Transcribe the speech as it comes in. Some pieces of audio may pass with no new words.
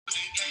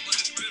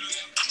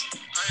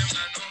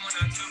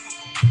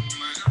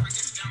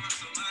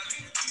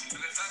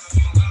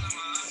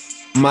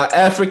My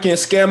African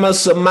scammer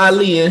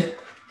Somalian.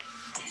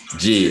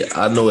 Gee,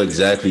 I know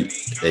exactly.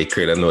 Hey,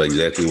 Kurt, I know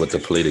exactly what to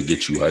play to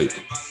get you hyped.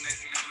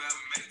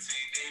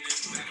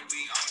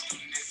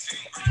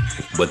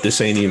 But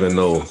this ain't even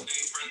no.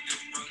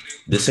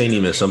 This ain't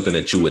even something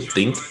that you would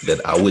think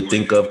that I would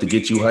think of to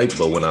get you hyped.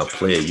 But when I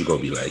play it, you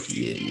gonna be like,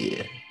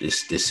 yeah,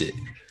 this it.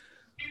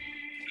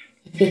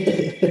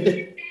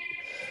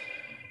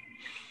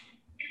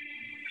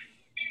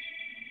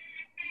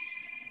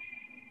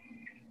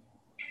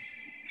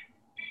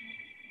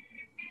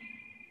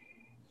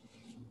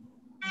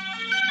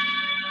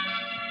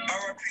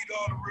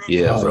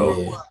 Yeah, Oh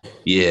bro.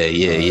 yeah.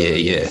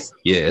 Yeah.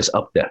 It's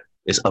up there.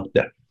 It's up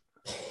there.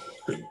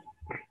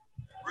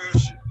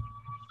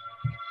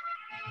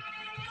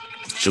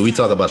 Should we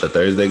talk about the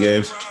Thursday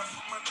games?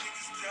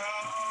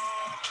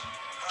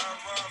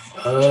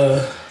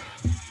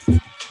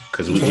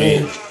 Cause You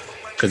can.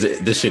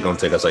 this shit gonna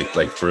take us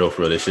like for real.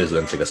 This shit's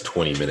gonna take us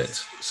 20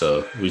 minutes.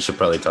 So we should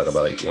probably talk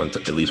about like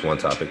at least one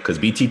topic. Cause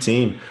BT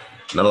team,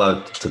 not a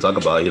lot to talk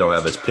about. He don't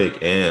have his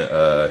pick, and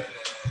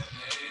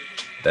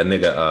that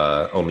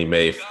nigga only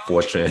made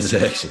 4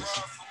 transactions.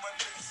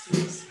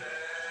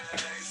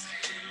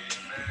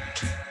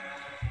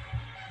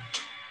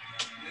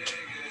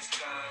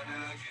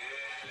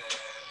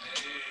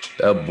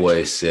 That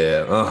boy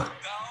said,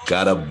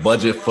 got a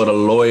budget for the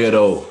lawyer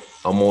though.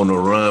 I'm on the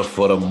run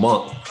for the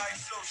month.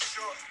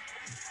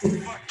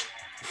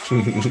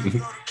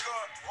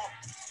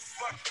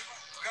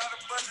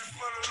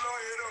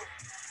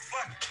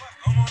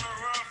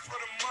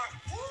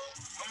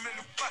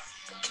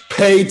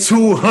 Pay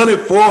 200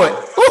 for it.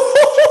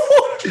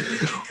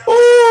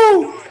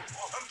 Ooh.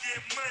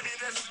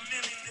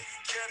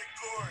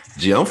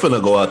 Gee, I'm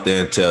finna go out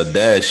there and tell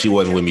Dad she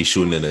wasn't with me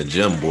shooting in the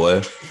gym,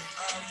 boy.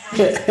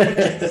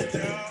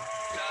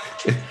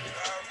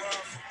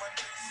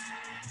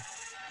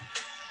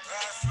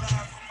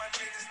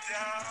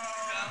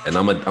 And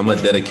I'm gonna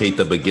dedicate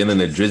the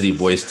beginning of Drizzy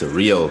voice to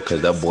Rio,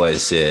 because that boy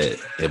said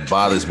it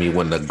bothers me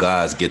when the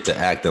guys get to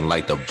acting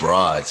like the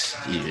broads.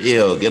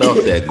 Yo, get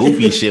off that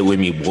goofy shit with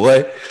me,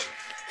 boy.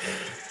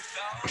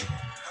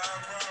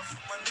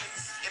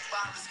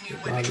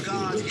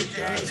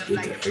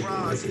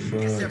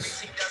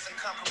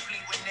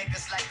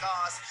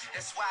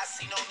 That's why I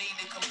see no need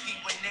to compete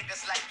with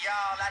niggas like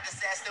y'all. I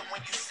just ask that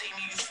when you see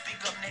me, you speak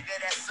up, nigga,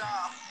 that's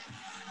all.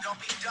 Don't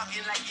be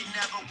ducking like you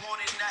never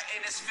wanted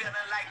nothing. It's feeling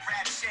like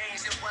rap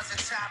changed. It was a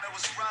time it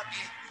was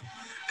rugged.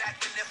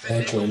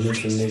 Back when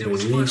if a nigga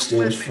reached, it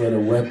was for the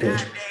weapon.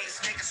 Nowadays,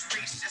 niggas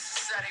reach just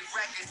to set a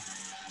record.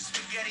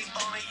 Spaghetti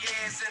bowling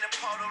years in a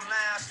photo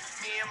lounge.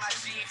 Me and my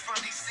G from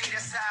DC,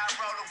 that's how I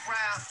roll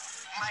around.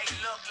 Might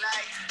look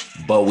like,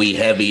 but we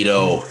heavy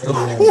though.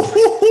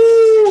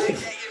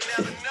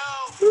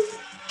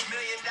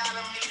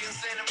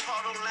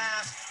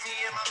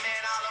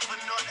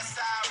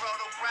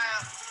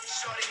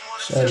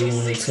 Shawty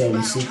wanna tell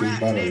me secrets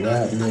about a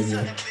rap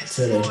nigga.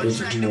 Tell that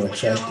bitch is more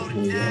attractive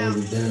when you hold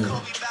it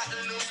down.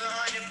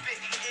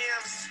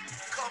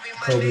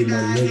 Kobe, my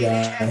nigga,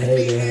 I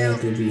hate it had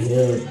to be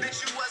him.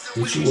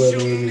 Bitch, you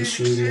wasn't with me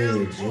shooting in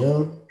the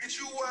gym.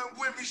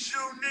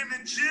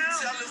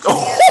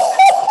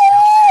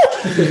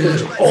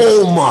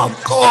 Oh my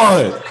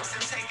God.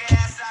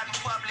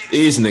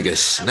 These niggas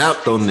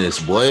snapped on this,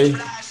 boy.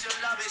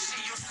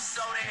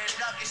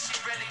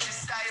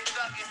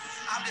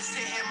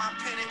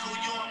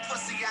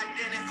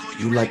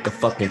 You like the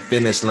fucking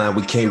finish line.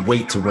 We can't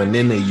wait to run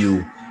into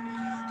you.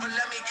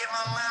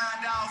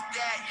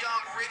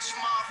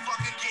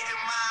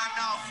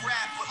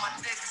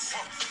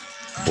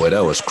 Boy,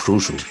 that was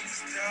crucial.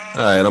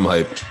 All right, I'm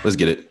hyped. Let's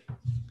get it.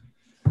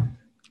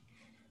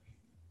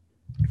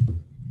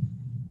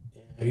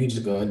 You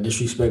just gonna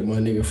disrespect my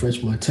nigga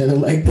French Montana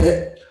like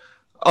that?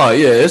 Oh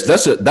yeah,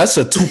 that's a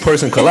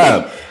 2-person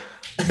collab.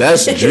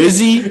 That's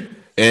Drizzy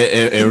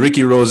and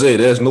Ricky Rose.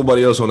 There's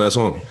nobody else on that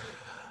song.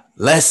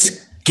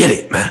 Let's get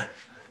it, man.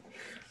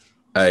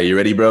 All right, you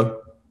ready,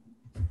 bro?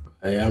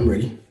 Hey, I'm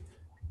ready.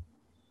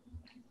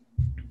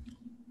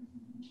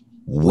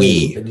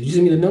 Wait, did you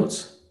send me the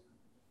notes?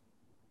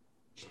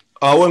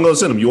 I wasn't gonna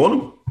send them. You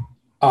want them?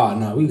 Oh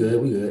no, we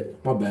good.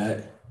 My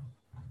bad.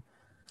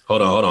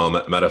 Hold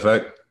on. Matter of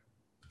fact,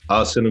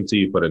 I'll send them to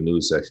you for the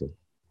news section.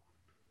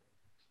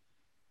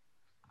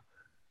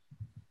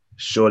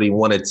 Shorty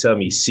want to tell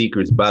me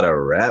secrets about a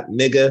rap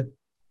nigga.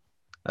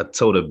 I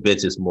told a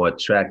bitch it's more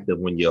attractive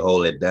when you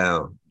hold it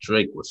down.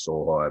 Drake was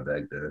so hard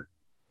back then.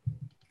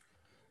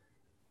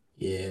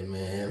 Yeah,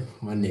 man.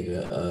 My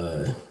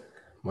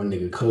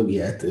nigga Kobe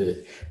had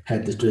to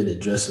straight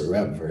address a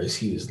rap verse.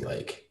 He was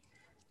like,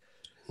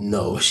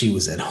 no, she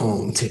was at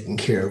home taking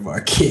care of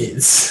our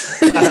kids.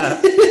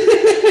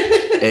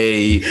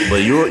 Hey,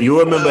 but you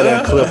remember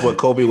that clip where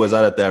Kobe was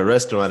out at that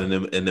restaurant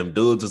and them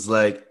dudes was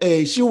like,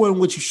 hey, she wasn't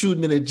with you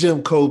shooting in the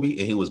gym, Kobe.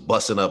 And he was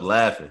busting up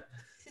laughing.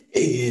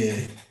 Yeah.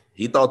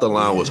 He thought the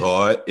line was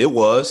hard. It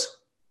was.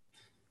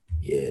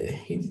 Yeah,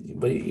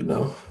 but you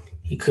know,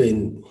 he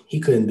couldn't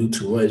do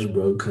too much,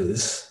 bro,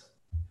 because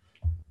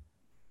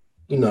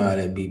you know how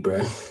that be,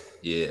 bro.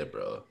 Yeah,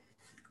 bro.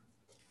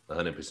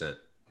 100%.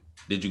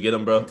 Did you get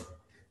him, bro?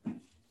 Let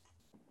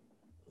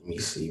me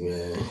see,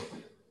 man.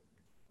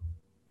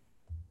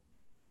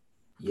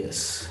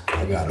 Yes,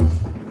 I got him.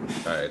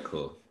 All right,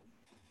 cool.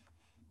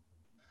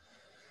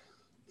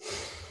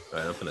 All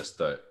right, I'm gonna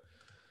start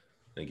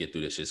and get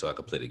through this shit so I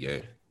can play the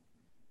game.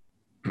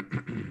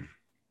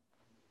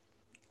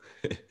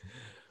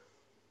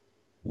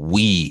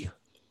 We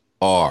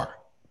are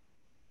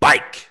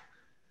bike.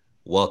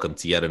 Welcome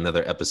to yet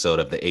another episode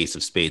of the Ace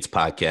of Spades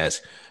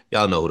podcast.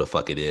 Y'all know who the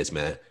fuck it is,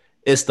 man.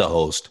 It's the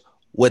host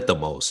with the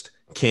most,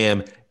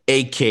 Cam,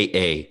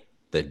 aka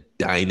the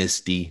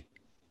Dynasty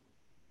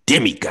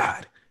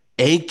Demigod,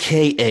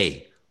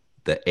 aka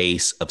the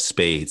Ace of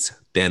Spades,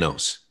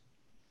 Thanos,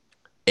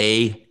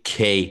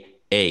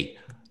 aka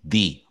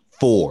the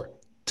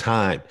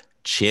four-time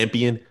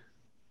champion,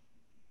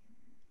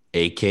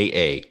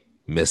 aka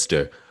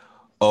Mr.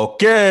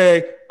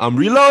 Okay, I'm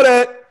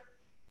reloaded.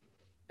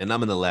 And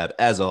I'm in the lab,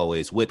 as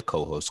always, with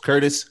co-host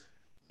Curtis,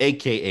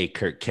 a.k.a.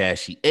 Kurt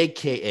Cashy,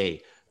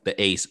 a.k.a.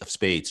 the Ace of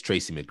Spades,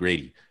 Tracy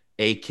McGrady,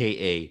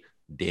 a.k.a.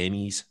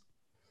 Danny's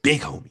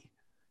big homie,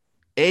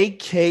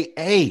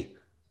 a.k.a.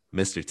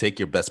 Mr. Take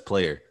Your Best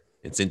Player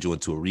and send you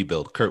into a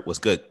rebuild. Kurt, what's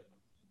good?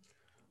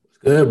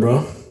 Good,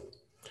 bro.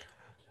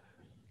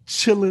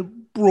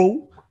 Chilling,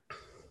 bro.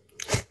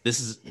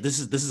 This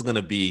is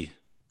gonna be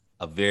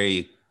a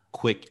very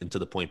quick and to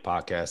the point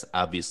podcast.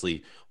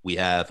 Obviously, we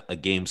have a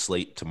game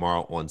slate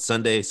tomorrow on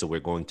Sunday, so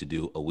we're going to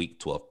do a Week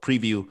 12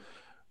 preview.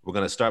 We're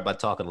going to start by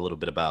talking a little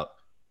bit about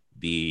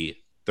the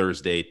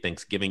Thursday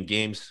Thanksgiving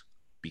games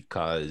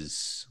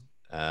because,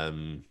 there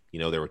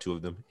were two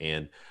of them,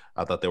 and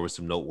I thought there was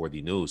some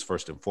noteworthy news.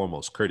 First and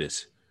foremost,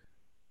 Curtis,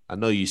 I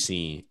know you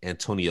seen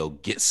Antonio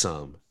get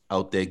some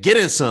out there.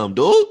 Getting some,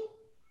 dude.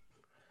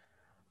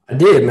 I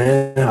did,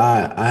 man.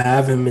 I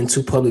have him in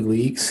 2 public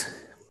leagues,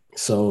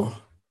 so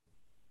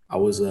I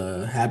was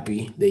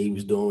happy that he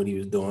was doing what he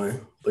was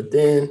doing. But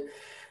then,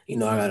 I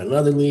got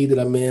another league that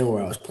I'm in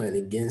where I was playing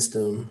against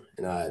him,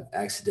 and I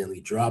accidentally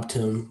dropped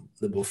him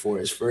before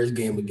his first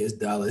game against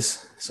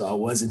Dallas. So I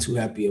wasn't too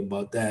happy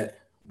about that.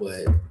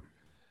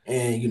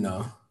 And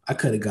I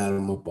could have got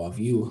him up off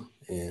you,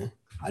 and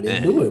I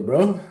didn't do Man, it,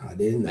 bro. I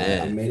didn't. I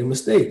man. made a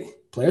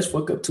mistake. Players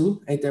fuck up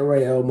too. Ain't that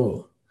right,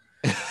 Elmo?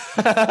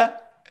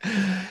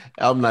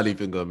 I'm not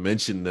even gonna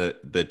mention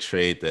the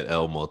trade that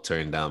Elmo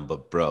turned down,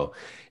 but bro,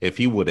 if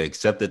he would have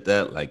accepted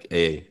that, like,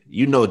 hey,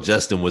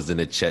 Justin was in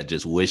the chat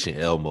just wishing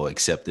Elmo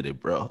accepted it,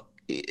 bro.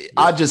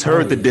 I Yeah. just Oh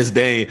heard the yeah.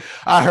 disdain.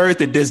 I heard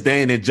the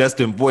disdain in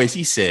Justin's voice.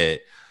 He said,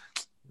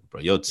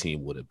 "Bro, your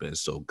team would have been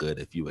so good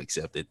if you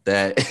accepted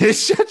that."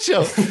 Shut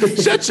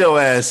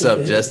your ass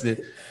up, Justin.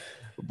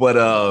 But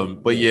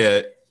Man,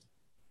 yeah,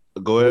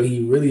 go what ahead. he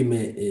really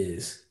meant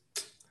is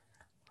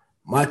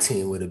my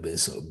team would have been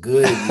so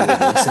good if you would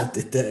have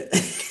accepted that.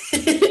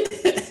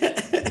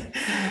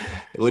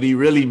 What he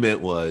really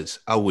meant was,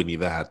 I wouldn't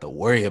even have to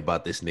worry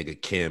about this nigga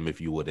Kim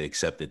if you would have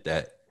accepted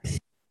that.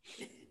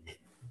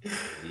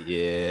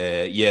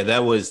 Yeah,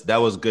 that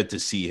was good to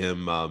see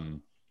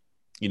him.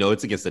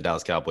 It's against the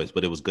Dallas Cowboys,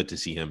 but it was good to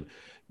see him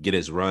get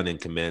his run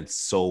and command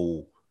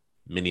so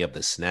many of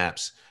the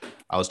snaps.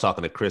 I was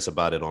talking to Chris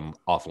about it on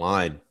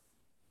offline.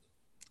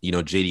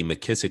 JD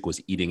McKissick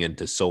was eating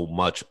into so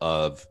much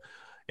of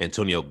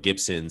Antonio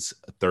Gibson's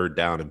third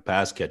down and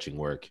pass catching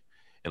work.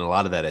 And a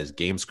lot of that is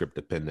game script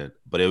dependent,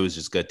 but it was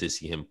just good to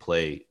see him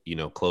play,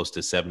 close to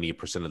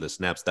 70% of the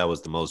snaps. That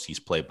was the most he's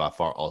played by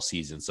far all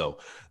season. So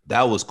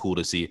that was cool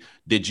to see.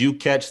 Did you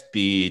catch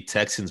the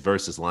Texans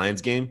versus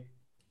Lions game?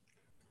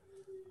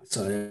 I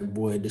saw that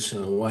boy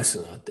Deshaun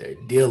Watson out there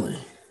dealing.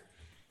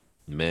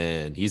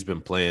 Man, he's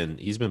been playing.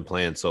 He's been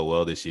playing so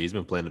well this year. He's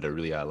been playing at a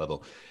really high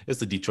level. It's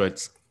the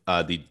Detroit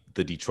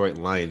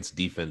Lions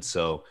defense.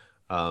 So,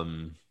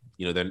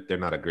 they're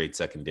not a great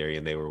secondary,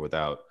 and they were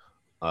without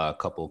a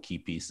couple key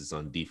pieces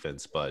on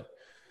defense. But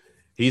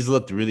he's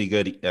looked really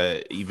good,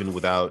 even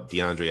without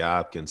DeAndre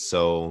Hopkins.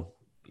 So,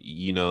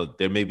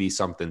 there may be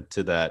something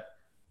to that.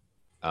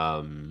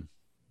 Um,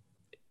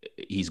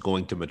 he's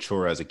going to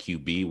mature as a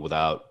QB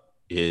without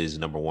his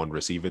number one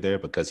receiver there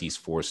because he's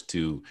forced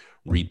to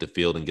read the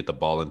field and get the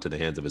ball into the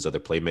hands of his other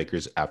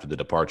playmakers after the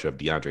departure of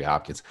DeAndre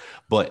Hopkins.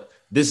 But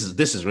this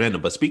is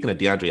random. But speaking of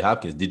DeAndre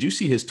Hopkins, did you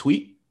see his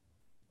tweet?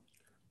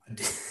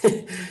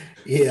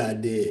 Yeah, I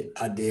did.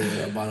 I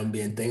did about him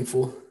being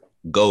thankful.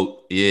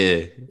 GOAT,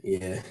 yeah,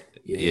 Yeah,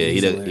 yeah, he's he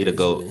the hilarious,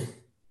 GOAT, man.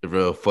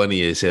 real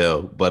funny as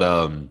hell. But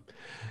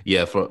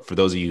yeah, for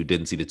those of you who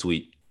didn't see the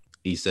tweet,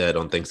 he said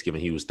on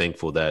Thanksgiving he was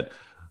thankful that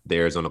the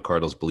Arizona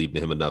Cardinals believed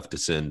in him enough to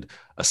send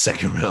a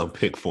second round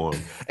pick for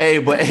him.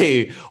 But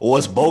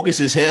what's bogus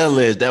as hell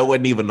is that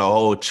wasn't even the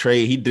whole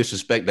trade. He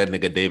disrespected that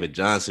nigga David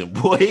Johnson.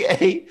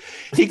 Boy,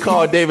 he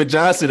called David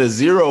Johnson a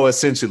zero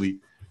essentially.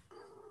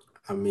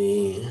 I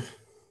mean,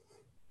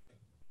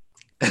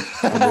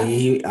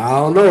 I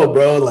don't know,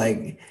 bro.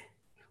 Like,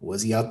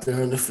 was he out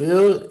there in the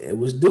field? It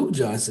was Duke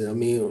Johnson. I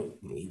mean,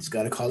 you just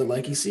got to call it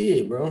like you see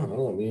it, bro. I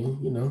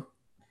mean.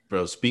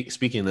 Bro,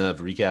 speaking of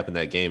recapping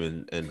that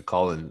game and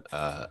calling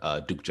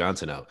Duke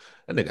Johnson out,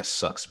 that nigga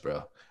sucks,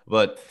 bro.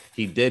 But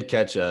he did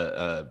catch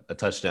a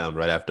touchdown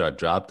right after I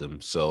dropped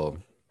him. So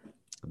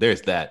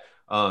there's that.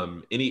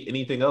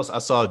 Anything else? I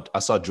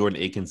saw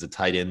Jordan Akins, the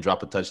tight end,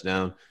 drop a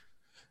touchdown.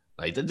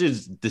 Like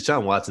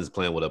Deshaun Watson's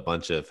playing with a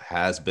bunch of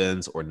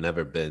has-beens or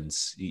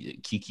never-beens.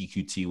 Kiki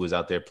QT was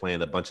out there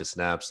playing a bunch of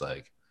snaps.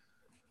 Like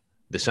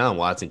Deshaun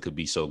Watson could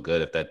be so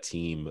good if that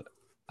team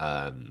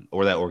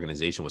or that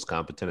organization was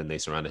competent and they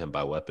surrounded him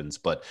by weapons.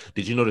 But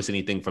did you notice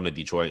anything from the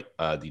Detroit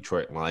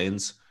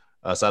Lions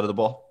side of the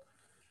ball?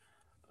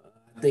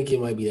 I think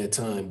it might be that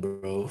time,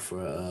 bro,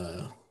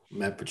 for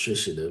Matt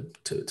Patricia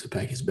to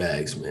pack his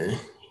bags, man.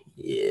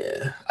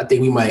 Yeah, I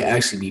think we might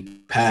actually be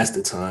past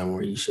the time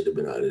where he should have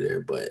been out of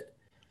there. But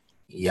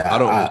I yeah,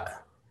 don't.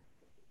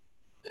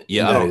 you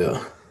Yeah, I gotta don't.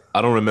 go.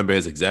 I don't remember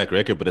his exact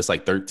record, but it's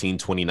like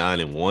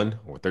 13-29-1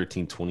 or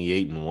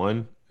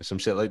 13-28-1 or some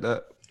shit like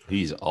that.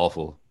 He's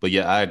awful. But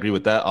yeah, I agree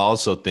with that. I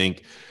also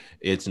think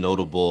it's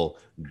notable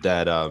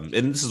that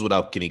and this is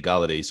without Kenny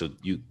Galladay, so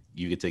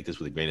you could take this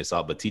with a grain of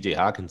salt, but TJ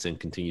Hawkinson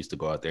continues to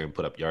go out there and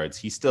put up yards.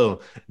 He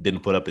still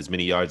didn't put up as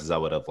many yards as I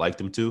would have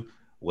liked him to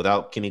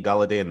without Kenny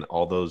Galladay and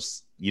all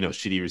those,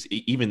 shitty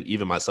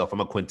even myself. I'm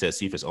a Quintez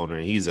Cephas owner,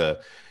 and he's a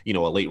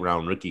late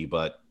round rookie,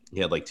 but he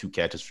had like 2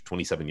 catches for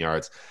 27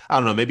 yards. I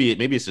don't know. Maybe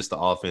it's just the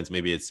offense.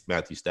 Maybe it's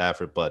Matthew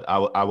Stafford. But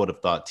I would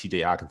have thought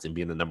T.J. Hawkinson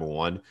being the number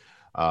one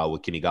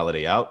with Kenny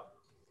Galladay out,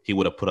 he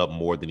would have put up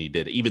more than he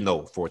did. Even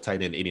though for a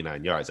tight end,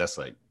 89 yards, that's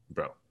like,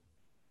 bro,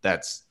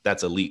 that's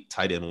elite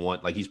tight end one.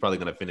 Like he's probably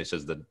going to finish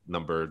as the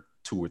number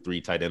 2 or 3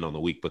 tight end on the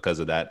week because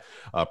of that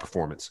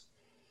performance.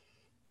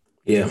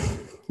 Yeah,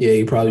 yeah,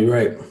 you're probably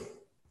right.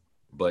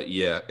 But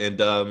yeah, and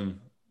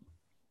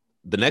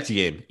the next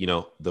game,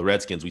 the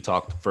Redskins, we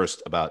talked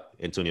first about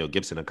Antonio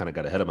Gibson. I kind of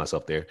got ahead of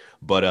myself there.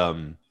 But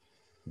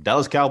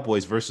Dallas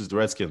Cowboys versus the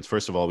Redskins.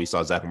 First of all, we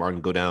saw Zach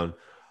Martin go down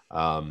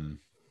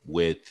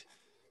with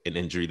an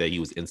injury that he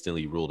was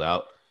instantly ruled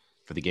out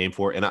for the game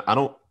for. And I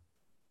don't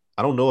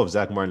know if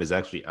Zach Martin is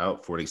actually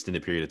out for an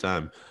extended period of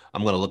time.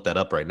 I'm going to look that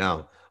up right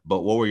now.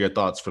 But what were your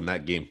thoughts from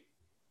that game?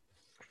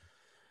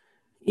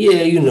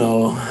 Yeah,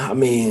 I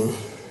mean,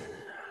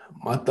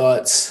 my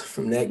thoughts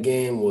from that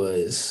game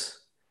was,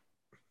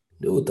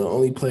 dude, the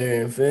only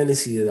player in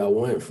fantasy that I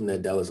want from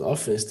that Dallas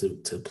offense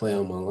to play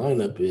on my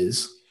lineup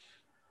is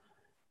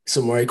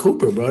Samari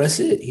Cooper, bro. That's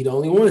it. He the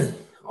only one.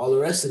 All the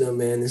rest of them,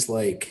 man, it's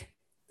like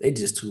they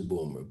just too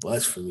boomer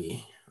bust for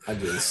me. I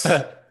just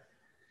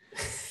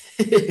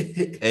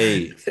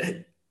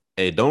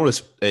Hey,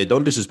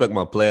 don't disrespect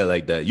my player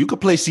like that. You could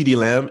play CD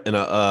Lamb in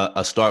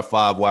a start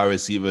 5 wide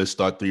receiver,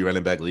 start 3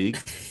 running back league.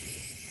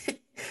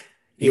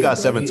 He Yeah, got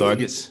bro. 7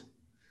 targets.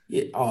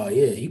 Yeah. Oh,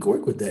 yeah. You can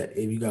work with that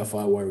if you got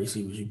 5 wide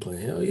receivers you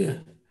playing. Hell yeah.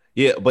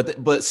 Yeah, but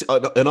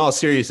in all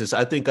seriousness,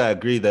 I think I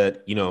agree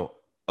that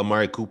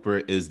Amari Cooper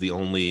is the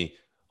only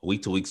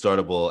week-to-week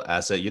startable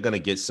asset. You're going to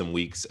get some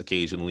weeks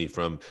occasionally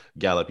from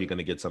Gallup. You're going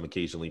to get some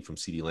occasionally from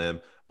CeeDee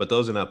Lamb. But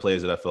those are not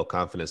players that I feel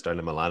confident starting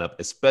in my lineup,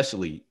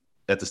 especially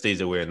at the stage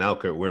that we're in now,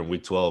 Kurt. We're in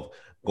week 12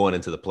 going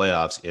into the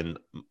playoffs. And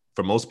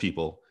for most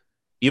people,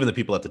 even the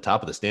people at the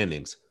top of the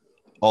standings,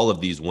 all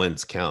of these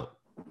wins count.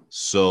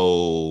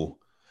 So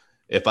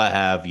if I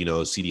have,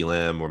 CeeDee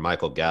Lamb or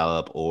Michael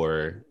Gallup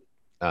or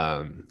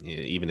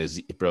even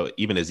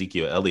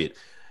Ezekiel Elliott.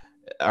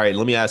 All right,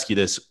 let me ask you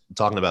this,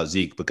 talking about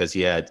Zeke, because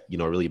he had,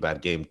 a really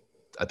bad game.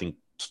 I think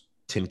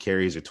 10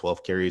 carries or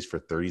 12 carries for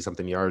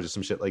 30-something yards or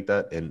some shit like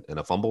that and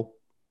a fumble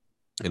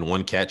and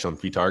 1 catch on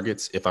 3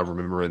 targets, if I'm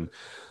remembering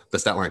the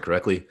stat line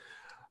correctly.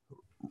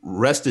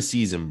 Rest of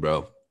season,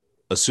 bro.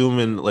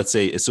 Assuming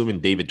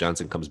David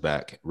Johnson comes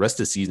back, rest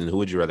of season, who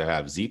would you rather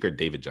have, Zeke or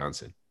David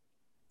Johnson?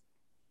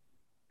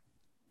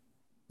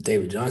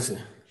 David Johnson.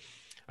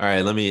 All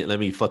right, let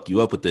me fuck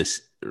you up with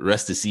this.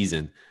 Rest of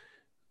season,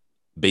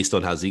 based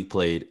on how Zeke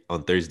played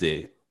on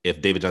Thursday,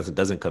 if David Johnson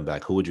doesn't come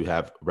back, who would you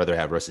rather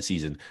have rest of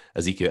season,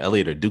 Ezekiel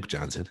Elliott or Duke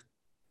Johnson?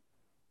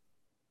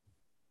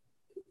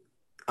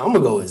 I'm gonna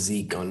go with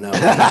Zeke on that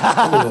one.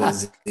 I'm gonna go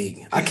with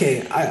Zeke. I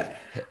can't.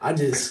 I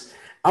just.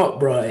 Oh,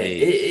 bro, Hey,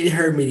 it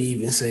hurt me to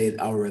even say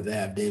I would rather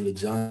have David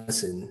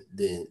Johnson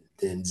than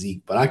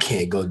Zeke, but I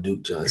can't go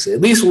Duke Johnson.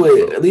 bro,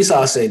 At least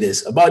I'll say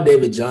this about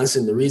David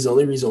Johnson.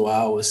 Only reason why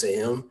I would say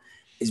him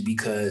is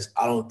because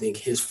I don't think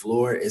his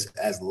floor is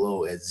as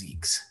low as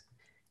Zeke's.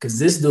 Because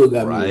this dude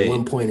got me with right.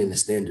 1 point in the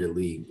standard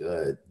league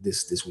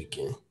this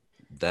weekend.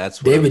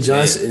 That's what I'm David saying.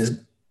 Johnson is,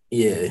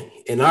 yeah.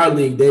 In our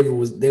league,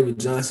 David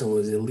Johnson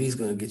was at least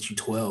gonna get you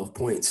 12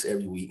 points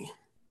every week.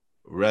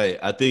 Right.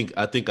 I think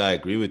I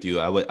agree with you.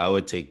 I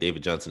would take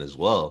David Johnson as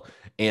well.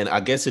 And I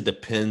guess it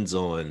depends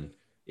on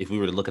if we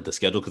were to look at the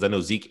schedule, because I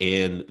know Zeke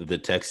and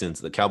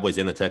the Cowboys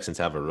and the Texans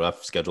have a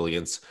rough schedule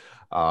against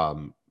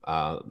um,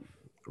 uh,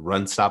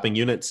 run stopping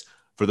units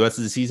for the rest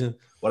of the season.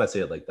 Why'd I say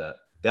it like that?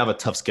 They have a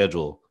tough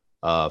schedule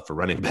for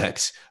running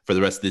backs for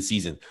the rest of the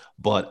season.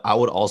 But I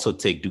would also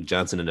take Duke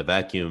Johnson in a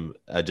vacuum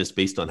just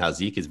based on how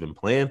Zeke has been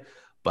playing.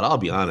 But I'll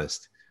be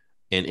honest,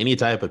 in any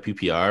type of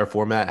PPR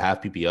format,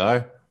 half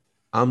PPR,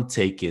 I'm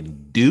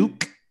taking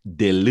Duke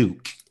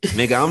DeLuke.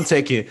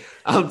 Nigga,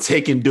 I'm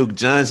taking Duke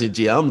Johnson.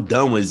 G. I'm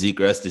done with Zeke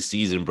rest of the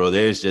season, bro.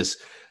 There's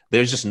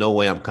just no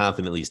way I'm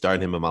confidently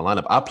starting him in my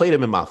lineup. I played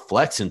him in my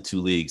flex in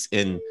 2 leagues,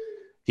 and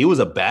he was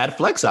a bad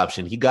flex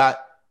option. He got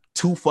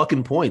 2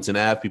 fucking points in a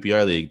half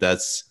PPR league.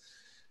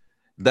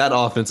 That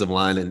offensive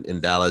line in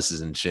Dallas is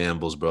in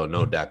shambles, bro.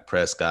 No Dak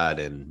Prescott,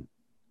 and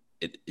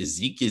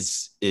Zeke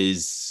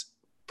is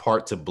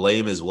part to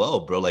blame as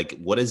well, bro. Like,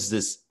 what is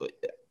this?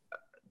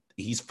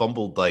 He's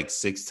fumbled like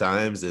 6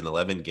 times in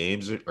 11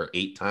 games or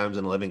 8 times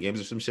in 11 games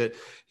or some shit.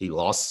 He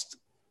lost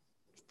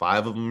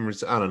 5 of them.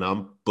 I don't know.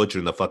 I'm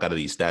butchering the fuck out of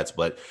these stats,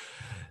 but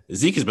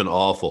Zeke has been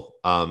awful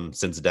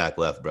since Dak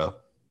left, bro.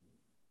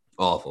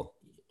 Awful.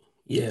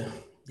 Yeah.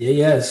 Yeah,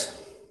 yes.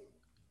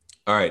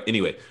 All right.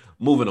 Anyway,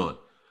 moving on.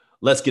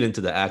 Let's get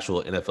into the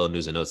actual NFL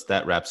news and notes.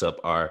 That wraps up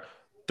our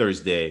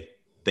Thursday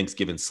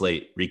Thanksgiving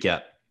slate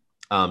recap.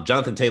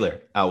 Jonathan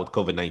Taylor out with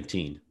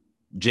COVID-19.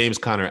 James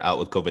Conner out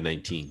with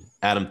COVID-19.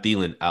 Adam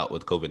Thielen out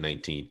with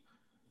COVID-19.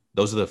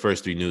 Those are the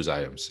first 3 news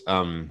items.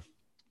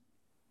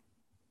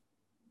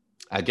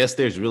 I guess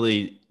there's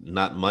really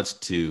not much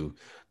to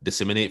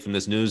disseminate from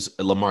this news.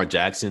 Lamar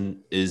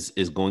Jackson is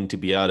going to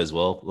be out as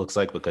well, looks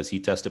like, because he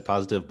tested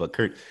positive. But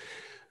Kurt,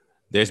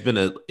 there's been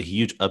a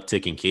huge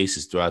uptick in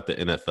cases throughout the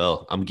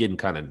NFL. I'm getting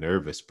kind of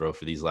nervous, bro,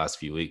 for these last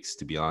few weeks,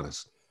 to be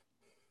honest.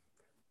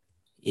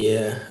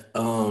 Yeah.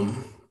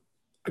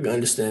 I can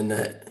understand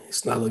that.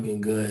 It's not looking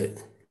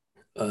good.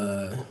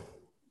 Uh,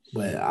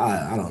 but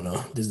I don't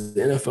know. Does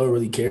the NFL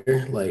really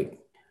care? Like,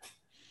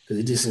 because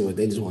it just seems like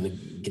they just want to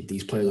get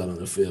these players out on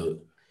the field.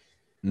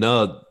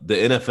 No, the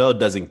NFL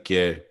doesn't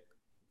care.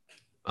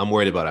 I'm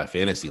worried about our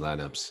fantasy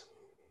lineups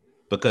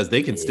because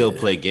they can still Yeah.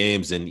 play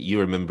games. And you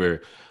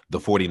remember the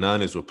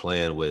 49ers were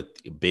playing with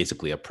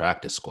basically a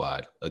practice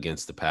squad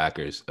against the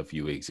Packers a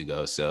few weeks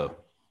ago. So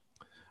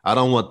I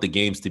don't want the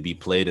games to be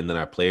played and then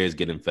our players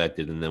get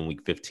infected. And then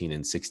week 15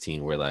 and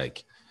 16, we're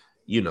like,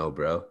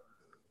 bro,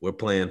 we're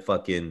playing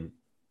fucking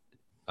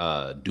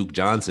Duke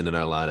Johnson in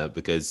our lineup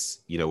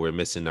because, we're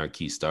missing our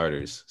key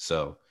starters.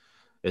 So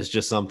it's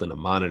just something to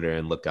monitor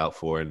and look out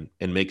for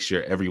and make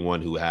sure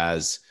everyone who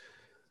has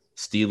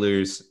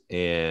Steelers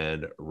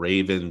and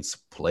Ravens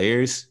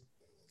players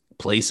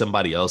play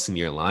somebody else in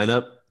your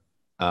lineup.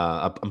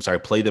 I'm sorry,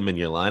 play them in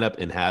your lineup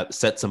and have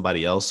set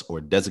somebody else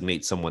or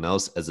designate someone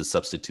else as a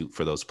substitute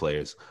for those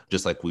players,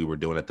 just like we were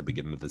doing at the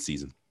beginning of the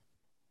season.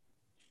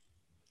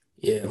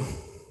 Yeah.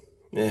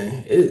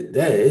 Man,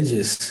 it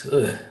just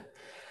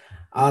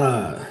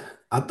I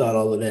I thought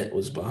all of that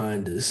was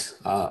behind us.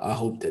 I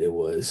hope that it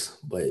was,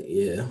 but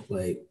yeah,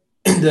 like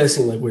it does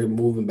seem like we're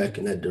moving back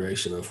in that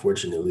direction.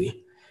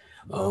 Unfortunately,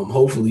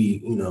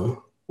 hopefully,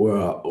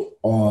 we're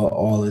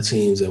all the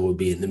teams that will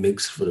be in the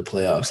mix for the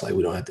playoffs. Like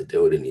we don't have to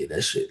deal with any of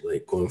that shit.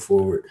 Like going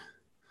forward.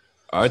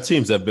 Our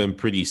teams have been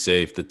pretty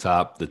safe. The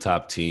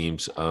top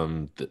teams.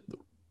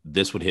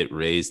 This would hit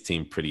Ray's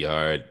team pretty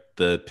hard.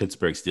 The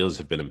Pittsburgh Steelers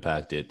have been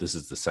impacted. This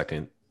is the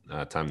second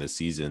time this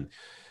season,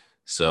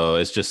 so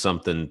it's just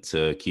something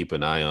to keep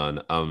an eye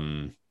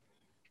on.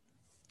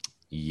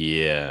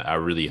 Yeah, I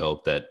really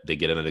hope that they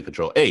get it under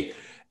control. Hey,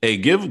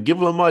 give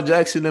Lamar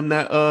Jackson them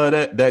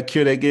that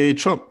cure that gave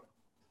Trump.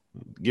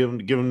 Give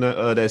him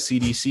that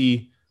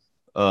CDC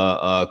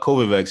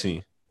COVID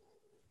vaccine.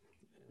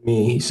 I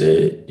mean, he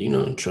said,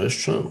 trust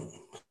Trump.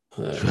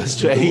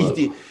 Trust Hook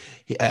him up.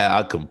 Yeah,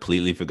 I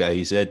completely forgot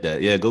he said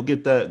that. Yeah, go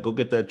get that. Go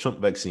get that Trump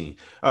vaccine.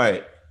 All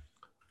right.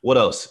 What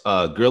else?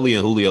 Gurley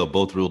and Julio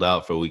both ruled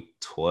out for week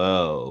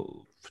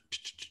 12.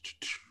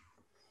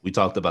 We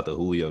talked about the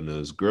Julio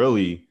news. The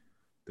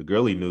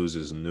Gurley news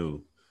is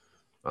new.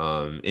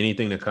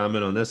 Anything to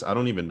comment on this? I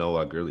don't even know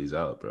why Gurley's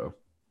out, bro.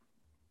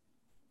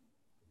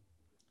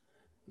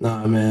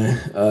 Nah,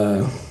 man.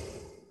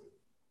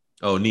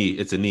 Oh, knee.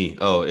 It's a knee.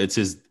 Oh, it's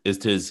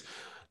his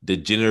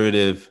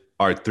degenerative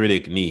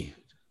arthritic knee.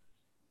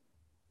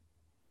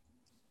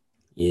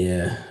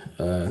 Yeah,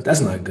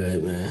 that's not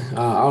good, man.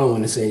 I don't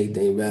want to say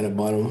anything bad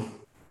about him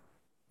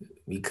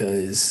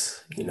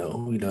because you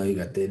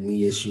got that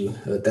knee issue.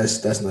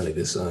 That's not a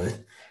good sign.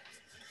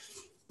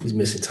 He's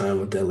missing time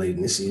with that late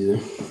in the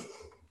season.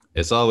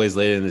 It's always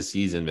late in the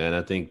season, man.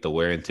 I think the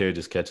wear and tear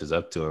just catches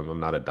up to him. I'm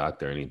not a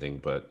doctor or anything,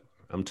 but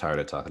I'm tired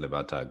of talking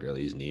about Todd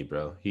Gurley's knee,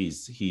 bro.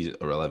 He's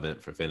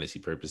irrelevant for fantasy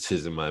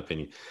purposes, in my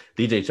opinion.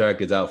 DJ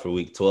Chark is out for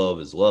week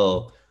 12 as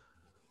well.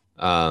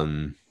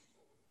 Um,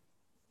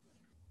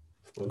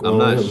 What's I'm going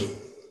not with sh- him?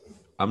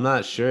 I'm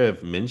not sure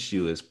if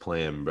Minshew is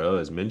playing, bro.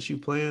 Is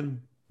Minshew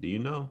playing? Do you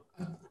know?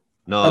 I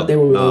thought they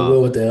No, were gonna go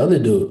no. with the other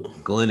dude.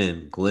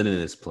 Glennon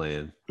is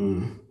playing.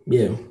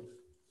 Yeah,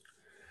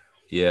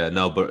 Yeah,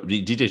 no, but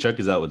DJ Shark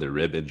is out with a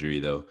rib injury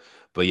though.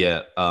 But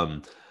yeah,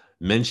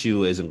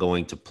 Minshew isn't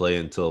going to play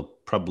until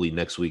probably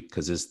next week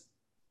because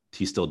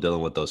he's still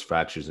dealing with those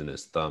fractures in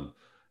his thumb.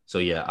 So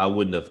yeah, I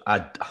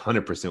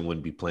 100%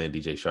 wouldn't be playing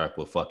DJ Shark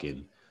with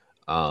fucking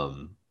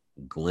um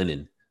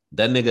Glennon.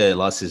 That nigga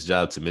lost his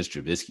job to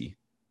Mr. Trubisky.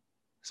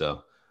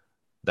 So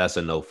that's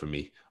a no for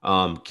me.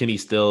 Kenny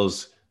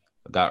Stills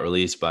got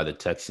released by the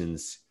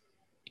Texans.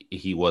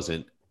 He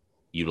wasn't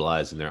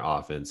utilizing their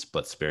offense,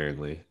 but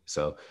sparingly.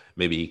 So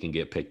maybe he can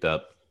get picked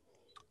up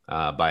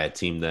by a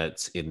team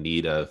that's in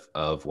need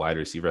of wide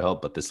receiver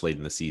help. But this late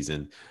in the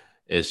season,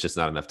 it's just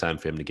not enough time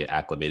for him to get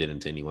acclimated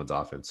into anyone's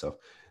offense. So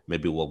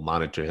maybe we'll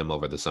monitor him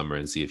over the summer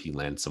and see if he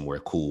lands somewhere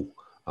cool,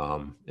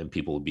 and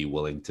people will be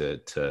willing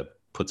to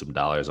put some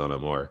dollars on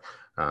him or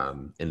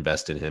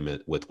invest in him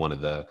with one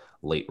of the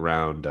late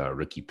round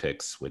rookie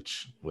picks,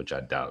 which I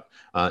doubt.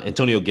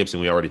 Antonio Gibson,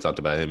 we already talked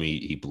about him.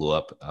 He blew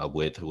up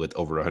with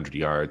over 100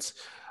 yards,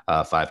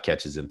 5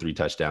 catches and 3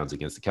 touchdowns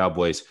against the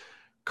Cowboys.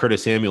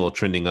 Curtis Samuel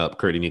trending up.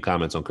 Kurt, any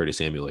comments on Curtis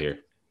Samuel here?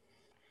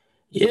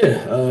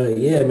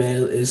 Yeah,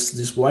 man. It's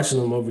just watching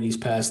them over these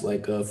past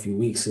like a few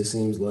weeks. It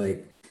seems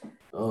like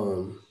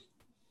um,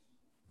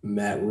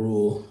 Matt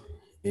Rule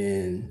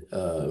and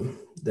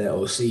that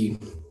OC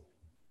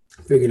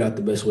figured out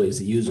the best ways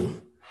to use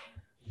him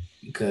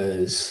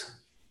because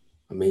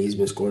I mean he's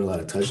been scoring a lot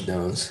of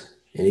touchdowns,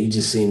 and it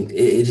just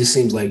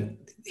seems like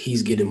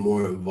he's getting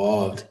more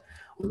involved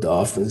with the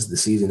offense the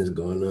season is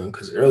going on.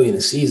 Because early in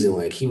the season,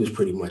 like he was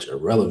pretty much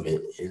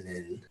irrelevant, and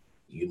then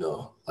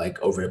like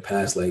over the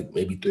past like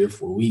maybe 3 or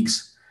 4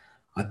 weeks,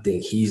 I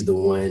think he's the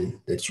one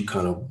that you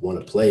kind of want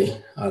to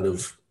play out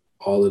of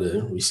all of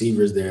the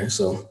receivers there.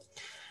 So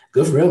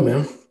good for him,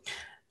 man.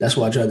 That's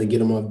why I tried to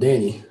get him off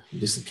Danny,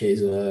 just in case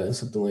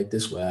something like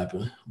this would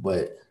happen.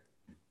 But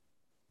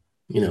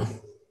you know,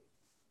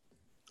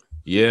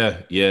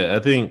 Yeah.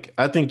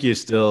 I think you're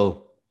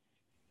still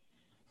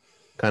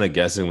kind of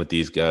guessing with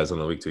these guys on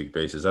a week to week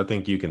basis. I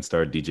think you can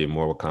start DJ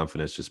Moore with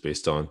confidence just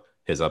based on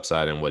his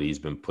upside and what he's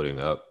been putting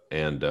up.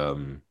 And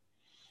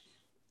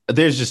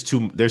there's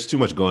too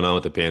much going on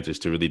with the Panthers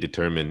to really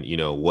determine,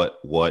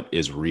 what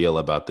is real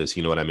about this.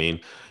 You know what I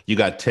mean? You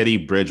got Teddy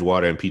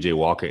Bridgewater and PJ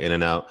Walker in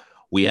and out.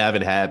 We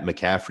haven't had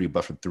McCaffrey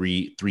but for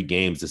three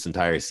games this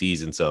entire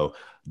season. So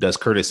does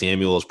Curtis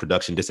Samuel's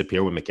production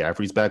disappear when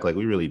McCaffrey's back? Like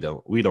we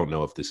don't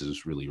know if this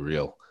is really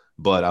real.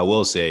 But I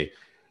will say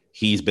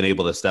he's been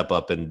able to step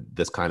up in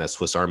this kind of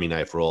Swiss Army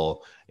knife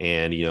role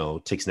and,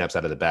 take snaps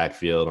out of the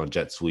backfield on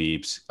jet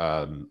sweeps,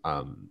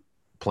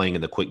 playing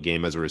in the quick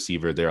game as a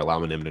receiver. They're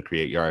allowing him to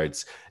create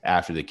yards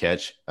after the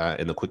catch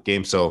in the quick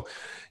game. So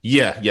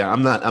yeah,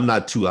 I'm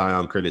not too high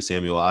on Curtis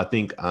Samuel. I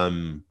think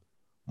I'm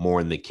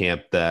more in the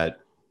camp that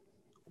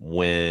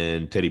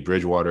when Teddy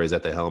Bridgewater is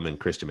at the helm and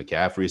Christian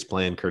McCaffrey is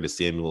playing, Curtis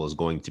Samuel is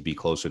going to be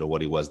closer to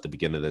what he was at the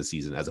beginning of the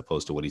season as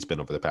opposed to what he's been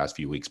over the past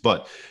few weeks.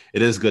 But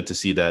it is good to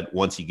see that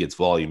once he gets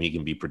volume, he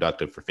can be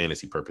productive for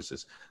fantasy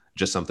purposes.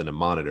 Just something to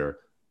monitor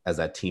as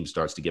that team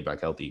starts to get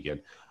back healthy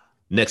again.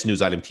 Next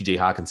news item, TJ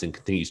Hawkinson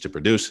continues to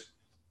produce.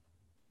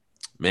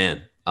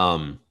 Man,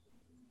 tight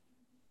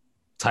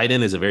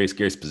end is a very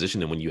scarce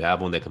position. And when you have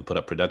one that can put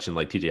up production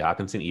like TJ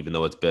Hawkinson, even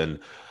though it's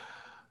been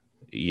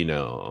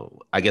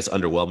I guess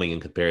underwhelming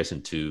in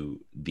comparison to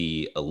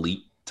the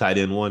elite tight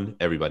end one.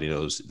 Everybody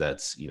knows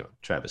that's,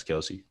 Travis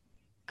Kelce,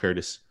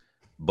 Curtis.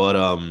 But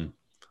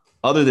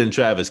other than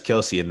Travis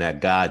Kelce in that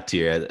God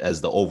tier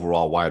as the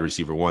overall wide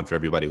receiver one, for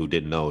everybody who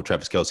didn't know,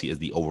 Travis Kelce is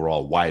the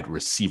overall wide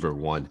receiver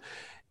one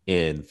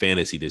in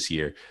fantasy this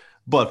year.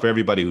 But for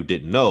everybody who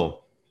didn't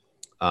know,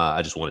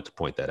 I just wanted to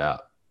point that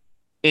out.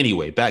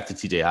 Anyway, back to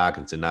TJ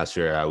Hawkinson. Not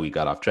sure how we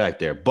got off track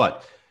there,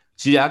 but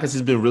TJ Hawkins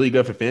has been really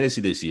good for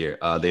fantasy this year.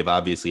 They've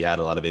obviously had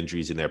a lot of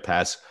injuries in their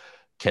pass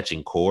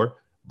catching core,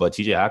 but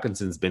TJ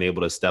Hawkinson's been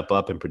able to step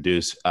up and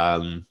produce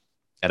at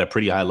a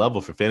pretty high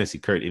level for fantasy.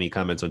 Kurt, any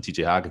comments on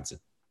TJ Hawkinson?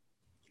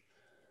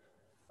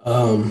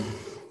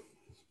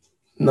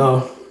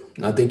 No,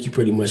 I think you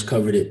pretty much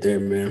covered it there,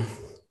 man.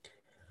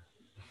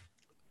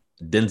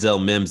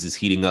 Denzel Mims is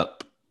heating up.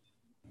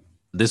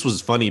 This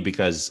was funny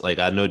because,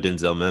 I know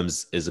Denzel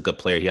Mims is a good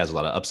player. He has a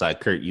lot of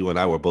upside. Kurt, you and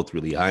I were both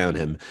really high on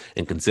him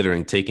and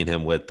considering taking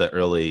him with the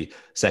early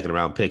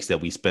second-round picks that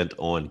we spent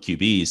on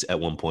QBs at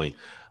one point.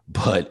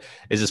 But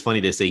it's just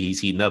funny to say he's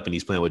heating up and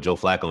he's playing with Joe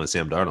Flacco and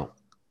Sam Darnold.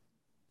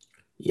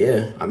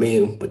 Yeah, I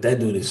mean, but that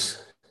dude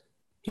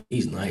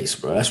he's nice,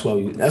 bro. That's why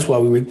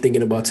we were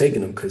thinking about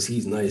taking him because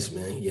he's nice,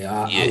 man.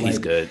 Yeah, He's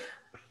good.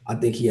 I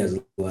think he has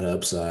a lot of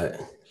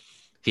upside.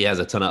 He has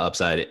a ton of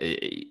upside.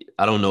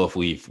 I don't know if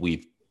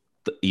we've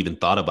even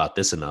thought about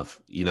this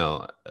enough.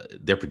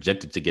 They're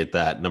projected to get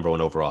that number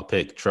 1 overall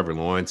pick, Trevor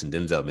Lawrence and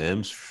Denzel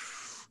Mims.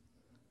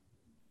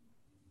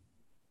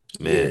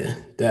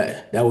 Man,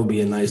 yeah, that would be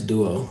a nice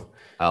duo.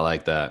 I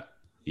like that.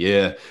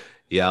 Yeah,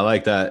 I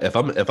like that. If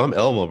I'm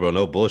Elmo, bro,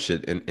 no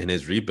bullshit. In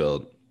his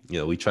rebuild,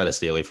 we try to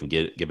stay away from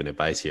giving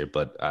advice here,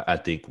 but I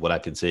think what I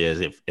can say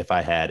is if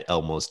I had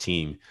Elmo's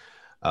team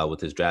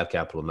with his draft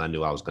capital and I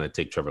knew I was going to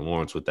take Trevor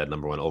Lawrence with that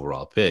number 1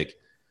 overall pick,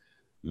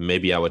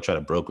 maybe I would try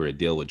to broker a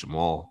deal with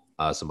Jamal.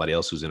 Somebody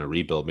else who's in a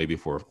rebuild, maybe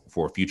for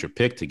a future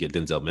pick to get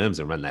Denzel Mims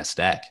and run that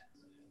stack.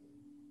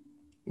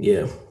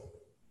 Yeah.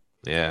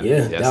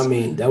 Yes. I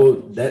mean, that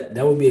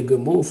would be a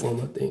good move for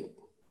him, I think.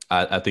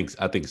 I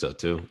think so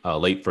too.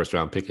 Late first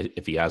round pick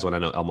if he has one. I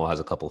know Elmo has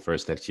a couple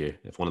first next year.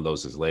 If one of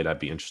those is late, I'd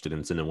be interested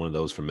in sending one of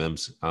those for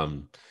Mims.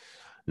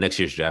 Next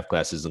year's draft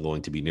class isn't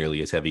going to be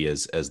nearly as heavy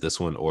as this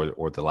one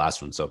or the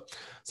last one. So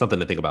something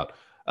to think about.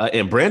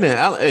 And Brandon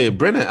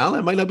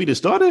Allen might not be the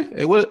starter.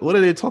 Hey, what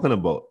are they talking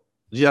about?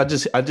 Yeah,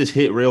 I just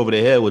hit Ray over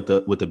the head with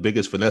the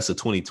biggest finesse of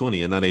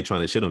 2020, and now they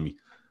trying to shit on me.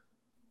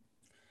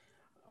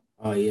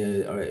 Oh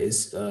yeah, all right.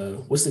 It's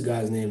what's the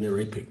guy's name that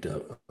Ray picked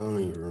up? I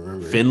don't even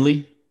remember.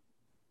 Finley,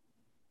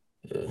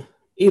 Yeah.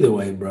 Either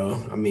way,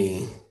 bro. I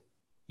mean,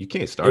 you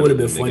can't it start would have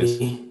these been niggas.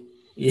 funny.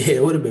 Yeah,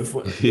 it would have been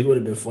fun. It would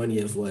have been funny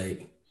if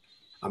like,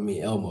 I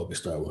mean, Elmo could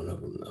start one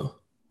of them though.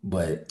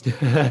 But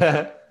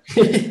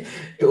it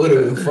would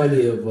have been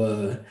funny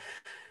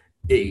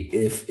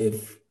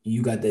if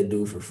you got that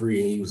dude for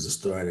free and he was a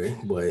starter.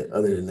 But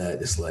other than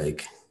that, it's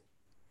like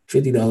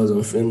 $50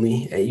 on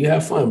Finley. Hey, you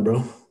have fun,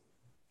 bro.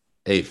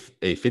 Hey,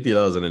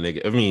 $50 on a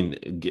nigga. I mean,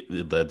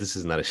 this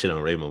is not a shit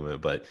on Ray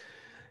moment, but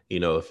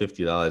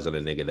 $50 on a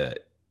nigga that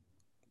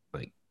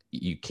like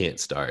you can't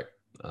start.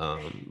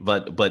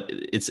 But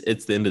it's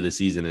the end of the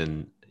season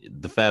and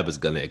the fab is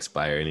gonna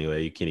expire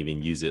anyway. You can't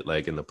even use it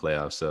like in the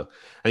playoffs. So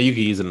and you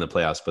can use it in the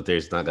playoffs, but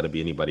there's not gonna be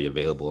anybody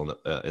available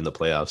in the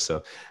playoffs.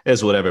 So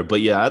it's whatever.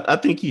 But yeah, I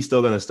think he's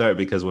still gonna start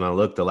because when I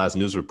looked, the last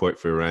news report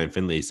for Ryan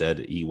Finley said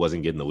he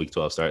wasn't getting the Week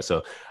 12 start.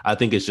 So I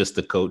think it's just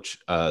the coach,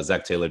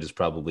 Zach Taylor, just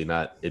probably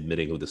not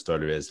admitting who the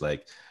starter is.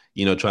 Like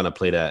trying to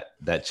play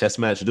that chess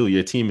match. Dude,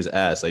 your team is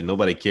ass. Like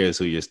nobody cares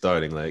who you're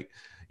starting. Like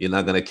you're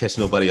not gonna catch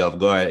nobody off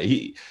guard.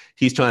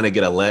 He's trying to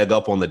get a leg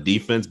up on the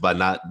defense by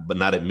not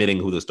admitting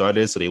who the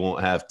starter is, so they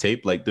won't have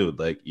tape. Like, dude,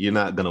 like you're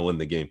not gonna win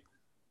the game.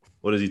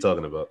 What is he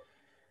talking about?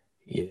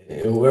 Yeah,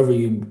 and whoever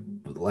you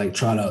like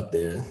trot out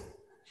there,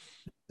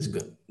 it's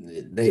good.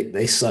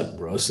 They suck,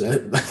 bro. So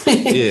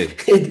Yeah,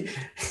 yeah,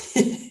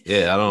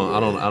 yeah.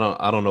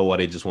 I don't know why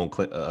they just won't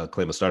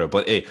claim a starter.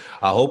 But hey,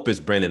 I hope it's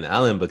Brandon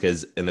Allen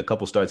because in the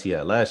couple starts he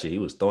had last year, he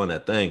was throwing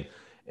that thing,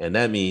 and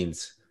that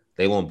means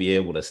they won't be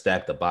able to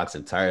stack the box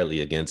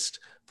entirely against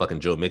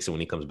fucking Joe Mixon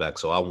when he comes back.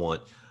 So I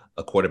want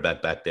a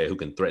quarterback back there who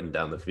can threaten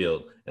down the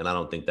field, and I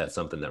don't think that's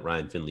something that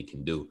Ryan Finley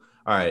can do.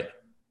 All right,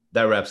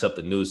 that wraps up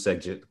the news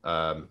section.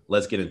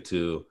 Let's get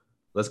into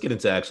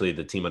actually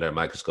the team under a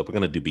microscope. We're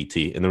gonna do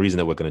BT, and the reason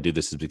that we're gonna do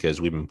this is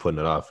because we've been putting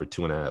it off for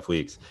 2.5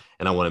 weeks,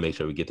 and I want to make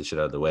sure we get the shit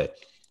out of the way.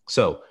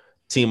 So,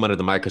 team under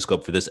the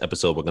microscope for this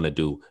episode, we're gonna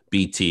do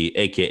BT,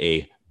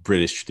 aka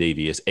British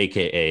Davius,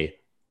 aka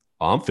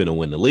I'm finna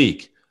win the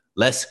league.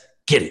 Let's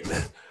get it,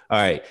 man. All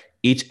right.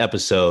 Each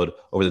episode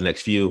over the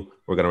next few,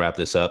 we're gonna wrap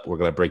this up. We're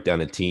gonna break down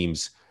the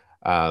teams,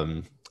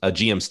 a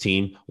GM's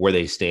team, where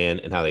they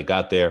stand and how they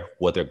got there,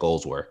 what their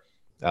goals were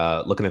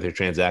looking at their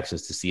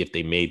transactions to see if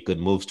they made good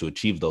moves to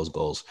achieve those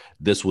goals.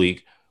 This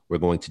week, we're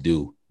going to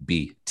do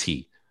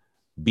BT.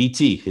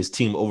 BT, his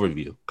team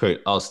overview.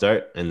 Kurt, I'll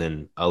start and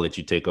then I'll let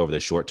you take over the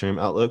short term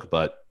outlook.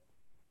 But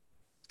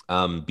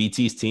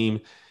BT's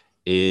team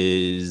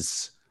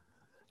is,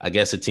 I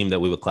guess, a team that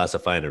we would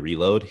classify in a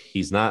reload.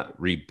 He's not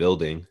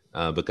rebuilding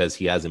because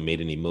he hasn't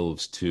made any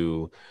moves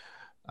to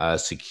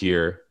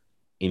secure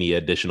any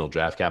additional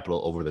draft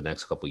capital over the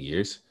next couple of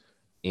years.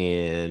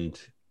 And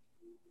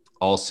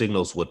all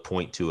signals would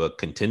point to a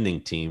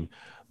contending team,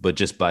 but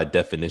just by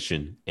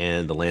definition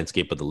and the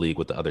landscape of the league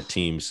with the other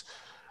teams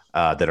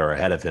that are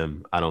ahead of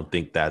him, I don't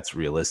think that's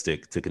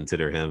realistic to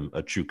consider him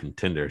a true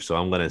contender. So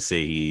I'm going to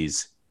say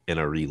he's in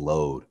a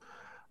reload.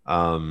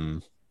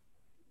 Um,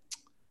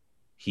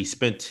 he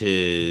spent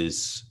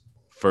his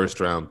first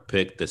round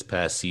pick this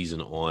past season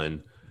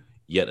on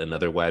yet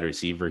another wide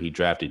receiver. He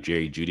drafted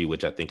Jerry Jeudy,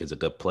 which I think is a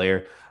good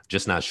player.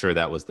 Just not sure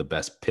that was the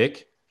best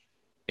pick.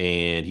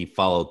 And he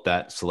followed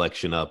that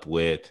selection up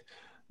with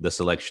the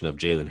selection of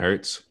Jalen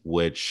Hurts,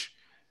 which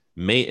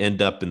may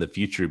end up in the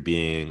future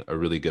being a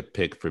really good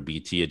pick for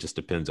BT. It just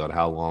depends on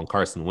how long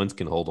Carson Wentz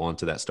can hold on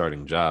to that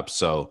starting job.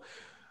 So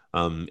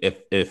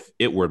if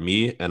it were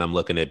me and I'm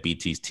looking at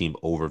BT's team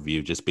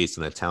overview, just based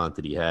on the talent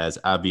that he has,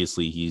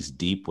 obviously he's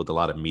deep with a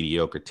lot of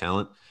mediocre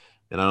talent.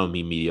 And I don't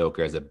mean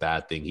mediocre as a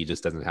bad thing. He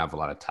just doesn't have a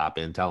lot of top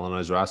end talent on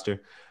his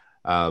roster.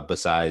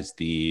 Besides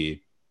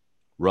the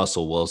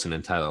Russell Wilson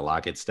and Tyler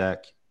Lockett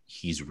stack,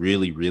 he's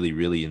really, really,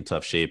 really in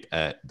tough shape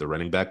at the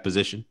running back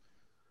position.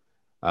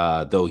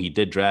 Though he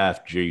did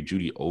draft Jerry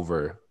Jeudy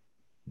over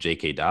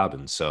J.K.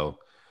 Dobbins. So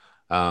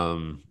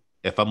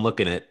if I'm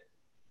looking at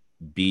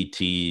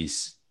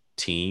BT's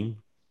team,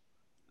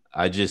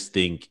 I just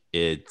think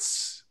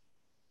it's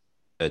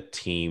a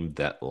team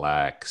that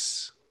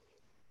lacks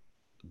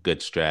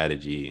good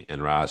strategy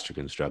and roster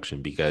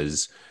construction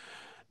because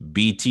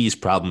BT's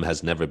problem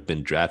has never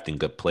been drafting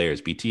good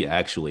players. BT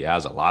actually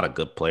has a lot of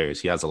good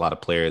players. He has a lot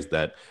of players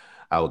that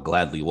I would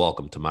gladly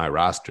welcome to my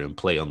roster and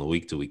play on the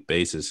week to week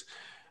basis.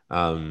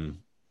 Um,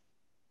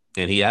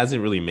 and he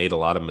hasn't really made a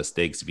lot of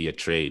mistakes via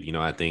trade.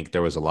 I think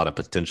there was a lot of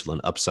potential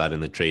and upside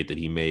in the trade that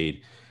he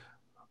made,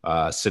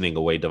 sending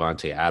away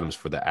Devontae Adams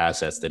for the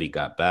assets that he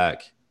got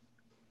back.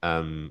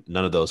 None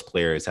of those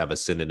players have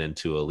ascended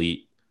into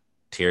elite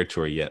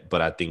territory yet,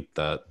 but I think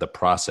the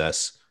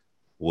process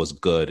was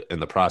good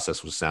and the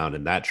process was sound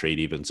in that trade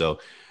even. So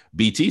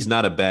BT's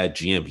not a bad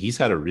GM. He's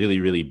had a really,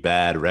 really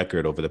bad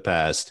record over the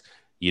past,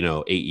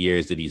 8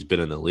 years that he's been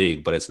in the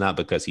league, but it's not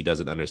because he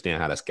doesn't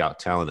understand how to scout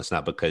talent. It's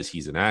not because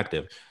he's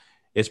inactive.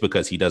 It's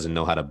because he doesn't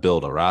know how to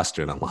build a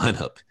roster and a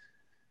lineup.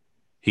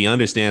 He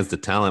understands the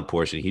talent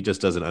portion. He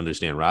just doesn't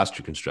understand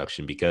roster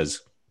construction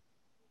because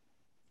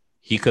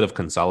he could have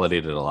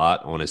consolidated a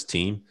lot on his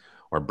team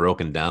or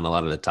broken down a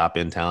lot of the top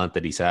end talent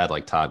that he's had,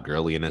 like Todd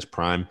Gurley in his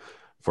prime,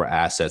 for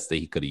assets that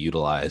he could have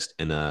utilized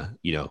in a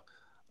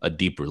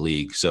deeper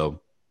league.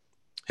 So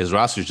his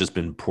roster's just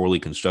been poorly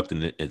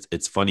constructed.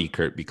 It's funny,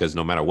 Kurt, because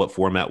no matter what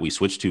format we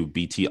switch to,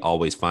 BT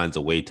always finds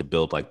a way to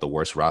build like the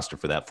worst roster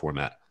for that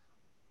format.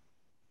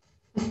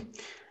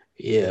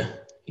 Yeah,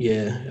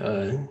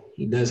 yeah.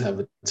 He does have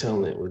a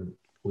talent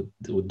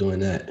with doing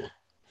that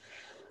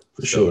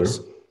for So,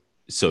 sure.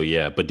 so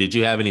yeah. But did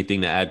you have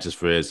anything to add just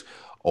for his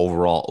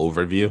overall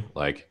overview,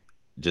 like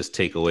just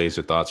takeaways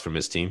or thoughts from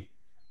his team?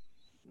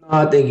 No,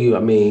 I think you. I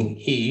mean,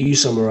 you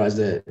summarized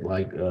that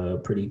like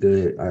pretty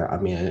good. I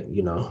mean,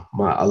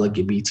 I look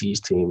at BT's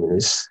team and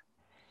it's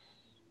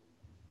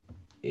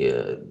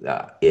yeah,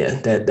 yeah.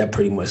 That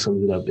pretty much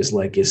sums it up. It's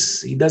like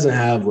he doesn't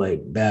have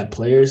like bad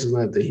players. It's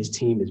not that his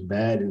team is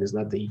bad, and it's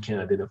not that he can't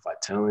identify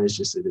talent. It's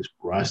just that his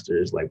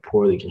roster is like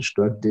poorly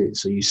constructed.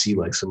 So you see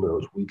like some of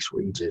those weeks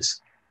where he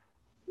just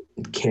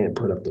can't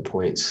put up the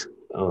points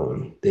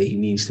that he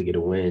needs to get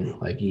a win.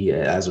 Like he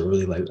has a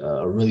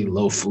really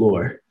low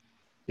floor,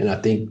 and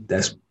I think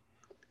that's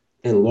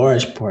in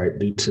large part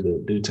due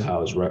to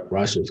how his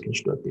roster is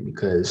constructed.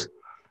 Because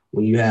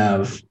when you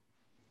have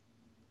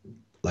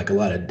like a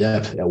lot of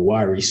depth at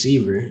wide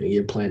receiver, and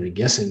you're playing a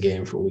guessing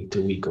game from week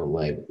to week on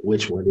like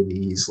which one of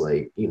these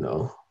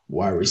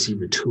wide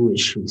receiver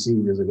two-ish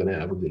receivers are gonna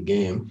have a good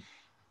game,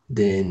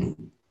 then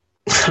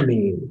I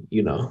mean,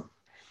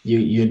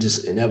 you're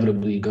just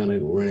inevitably gonna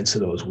run into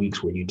those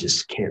weeks where you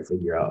just can't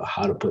figure out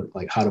how to put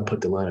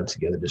the lineup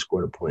together to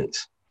score the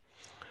points.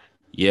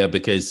 Yeah,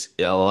 because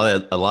a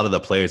lot of the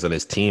players on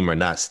his team are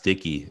not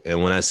sticky.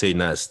 And when I say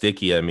not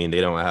sticky, I mean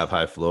they don't have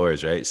high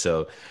floors, right?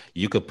 So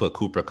you could put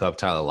Cooper Cup,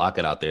 Tyler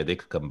Lockett out there. They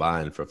could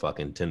combine for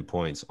fucking 10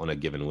 points on a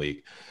given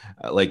week.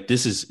 Like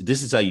this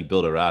is how you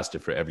build a roster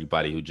for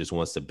everybody who just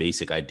wants the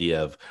basic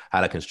idea of how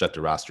to construct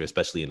a roster,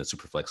 especially in a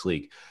super flex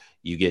league.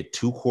 You get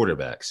two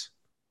quarterbacks,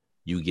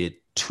 you get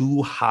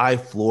two high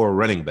floor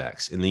running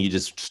backs, and then you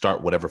just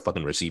start whatever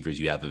fucking receivers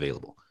you have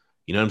available.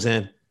 You know what I'm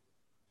saying?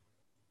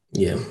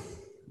 Yeah,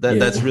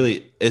 That's yeah,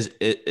 really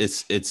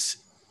it's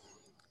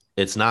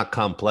not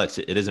complex.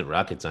 It isn't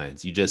rocket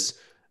science. You just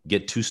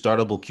get two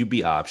startable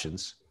QB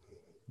options,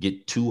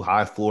 get two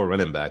high floor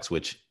running backs,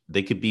 which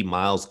they could be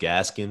Miles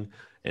Gaskin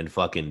and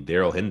fucking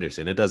Daryl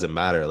Henderson. It doesn't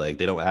matter. Like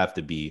they don't have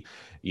to be,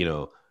 you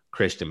know,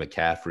 Christian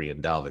McCaffrey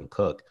and Dalvin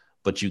Cook,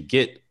 but you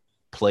get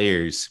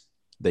players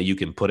that you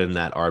can put in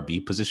that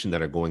RB position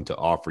that are going to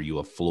offer you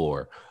a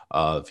floor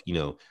of,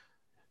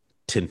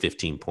 10,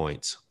 15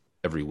 points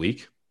every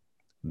week.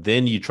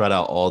 Then you trot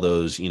out all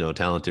those,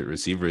 talented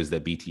receivers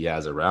that BT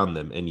has around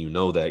them, and you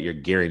know that you're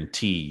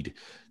guaranteed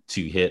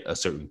to hit a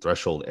certain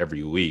threshold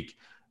every week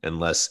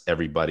unless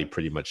everybody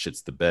pretty much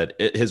shits the bed.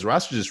 His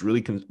roster is just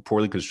really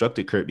poorly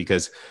constructed, Kurt,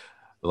 because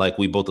like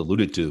we both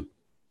alluded to,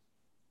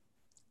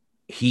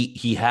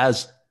 he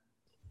has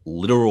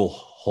literal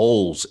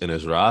holes in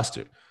his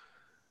roster.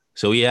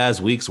 So he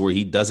has weeks where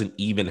he doesn't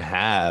even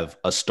have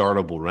a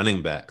startable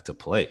running back to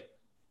play,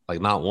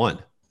 like not one.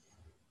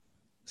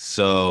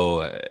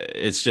 So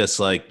it's just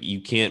like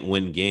you can't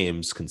win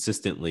games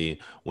consistently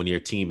when your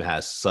team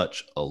has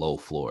such a low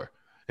floor.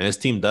 And his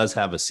team does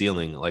have a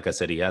ceiling. Like I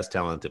said, he has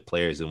talented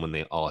players, and when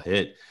they all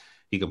hit,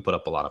 he can put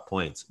up a lot of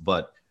points.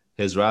 But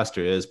his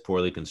roster is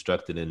poorly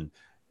constructed, and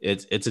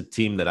it's a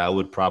team that I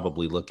would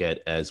probably look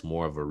at as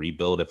more of a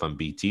rebuild if I'm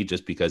BT,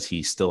 just because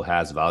he still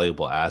has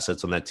valuable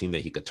assets on that team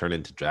that he could turn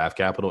into draft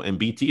capital. And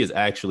BT is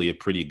actually a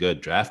pretty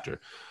good drafter.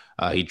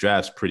 He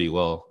drafts pretty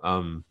well.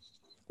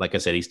 Like I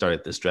said, he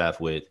started this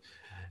draft with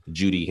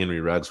Judy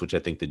Henry Ruggs, which I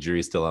think the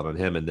jury's still out on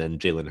him, and then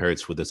Jalen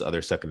Hurts with this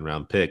other second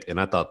round pick.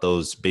 And I thought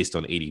those, based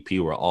on ADP,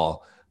 were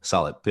all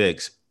solid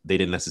picks. They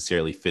didn't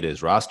necessarily fit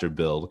his roster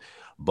build,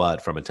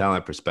 but from a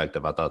talent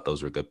perspective, I thought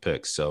those were good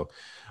picks. So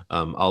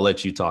I'll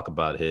let you talk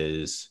about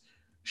his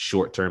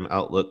short term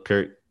outlook,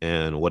 Kurt,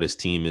 and what his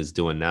team is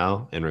doing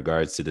now in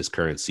regards to this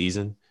current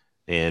season.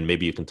 And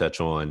maybe you can touch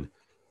on,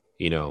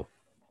 you know,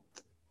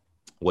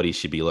 what he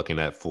should be looking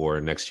at for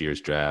next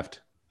year's draft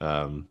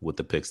with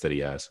the picks that he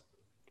has.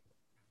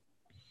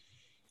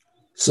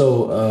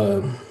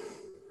 So,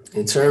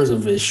 in terms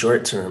of his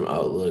short term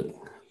outlook,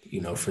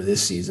 for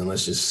this season,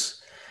 let's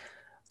just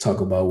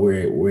talk about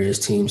where his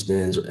team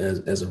stands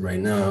as of right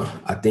now.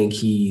 I think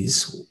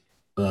he's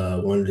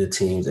one of the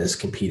teams that's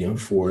competing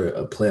for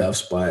a playoff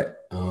spot.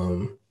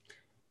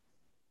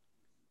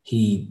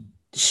 He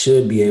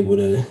should be able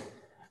to.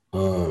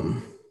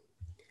 Um,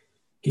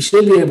 he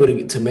should be able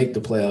to make the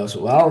playoffs.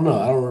 Well, I don't know.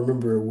 I don't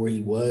remember where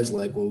he was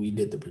like when we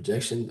did the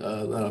projection,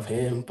 not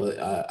offhand, but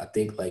I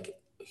think like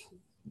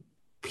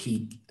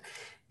he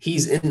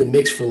he's in the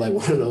mix for like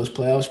one of those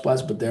playoff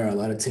spots, but there are a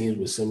lot of teams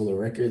with similar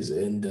records,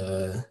 and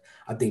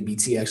I think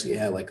BT actually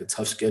had like a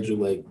tough schedule,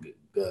 like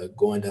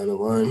going down the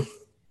line.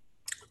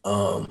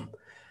 Um,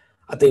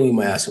 I think we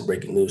might have some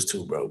breaking news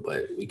too, bro,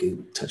 but we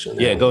could touch on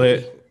that Yeah, one go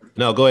maybe. ahead.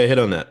 No, go ahead, hit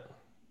on that.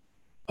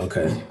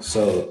 Okay,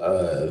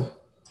 so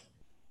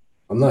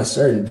I'm not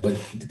certain, but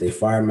did they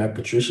fire Matt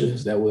Patricia?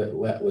 Is that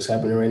what's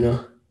happening right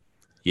now?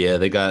 Yeah,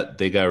 they got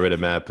rid of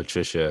Matt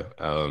Patricia.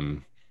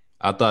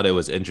 I thought it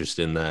was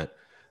interesting that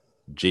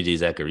JJ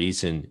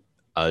Zachariason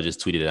just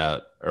tweeted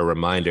out a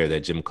reminder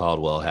that Jim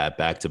Caldwell had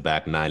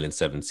back-to-back 9 and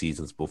 7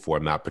 seasons before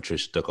Matt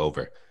Patricia took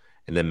over.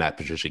 And then Matt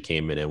Patricia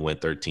came in and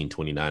went 13,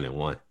 29, and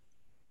 1.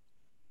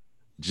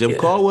 Jim Yeah,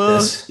 Caldwell,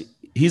 that's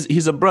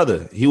he's a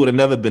brother. He would have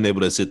never been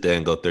able to sit there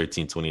and go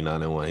 13,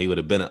 29, and 1. He would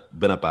have been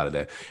up out of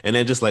there. And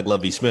then just like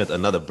Lovie Smith,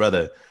 another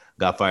brother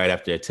got fired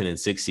after a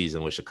 10-6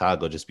 season with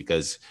Chicago just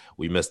because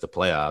we missed the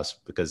playoffs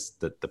because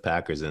the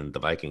Packers and the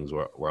Vikings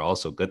were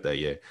also good that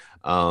year.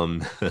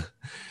 Um,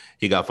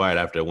 he got fired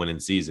after a winning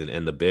season,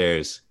 and the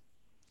Bears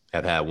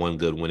have had one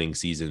good winning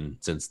season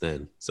since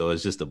then. So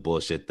it's just the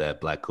bullshit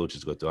that black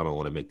coaches go through. I don't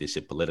want to make this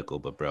shit political,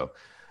 but bro,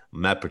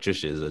 Matt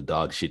Patricia is a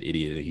dog shit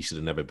idiot. He should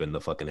have never been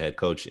the fucking head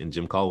coach. And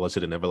Jim Caldwell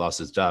should have never lost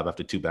his job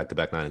after two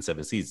back-to-back 9 and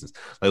 7 seasons.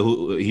 Like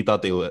who he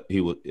thought that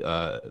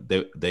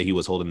he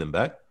was holding them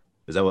back.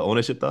 Is that what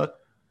ownership thought?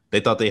 They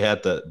thought they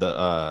had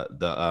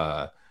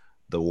the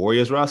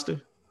Warriors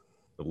roster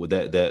with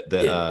that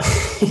yeah.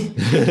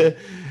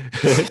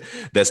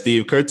 that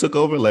Steve Kerr took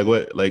over. Like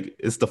what? Like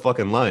it's the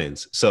fucking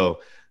Lions. So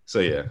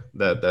yeah,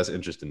 that's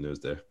interesting news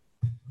there.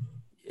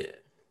 Yeah,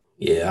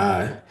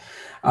 yeah.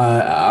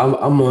 I'm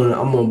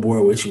on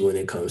board with you when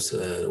it comes to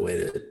the way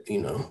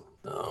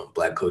that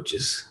black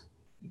coaches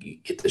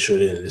get the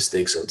short end of the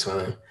stick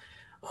sometimes.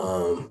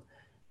 Um,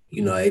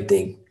 I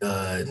think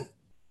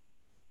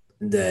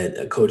that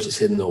a coach is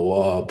hitting the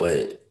wall,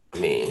 but I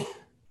mean,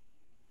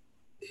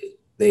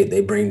 they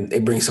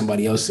bring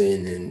somebody else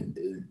in,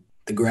 and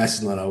the grass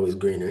is not always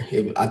greener.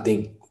 I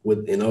think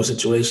in those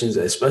situations,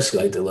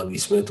 especially like the Lovie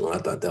Smith one, I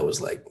thought that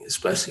was like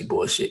especially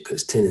bullshit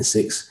because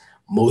 10-6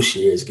 most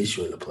years gets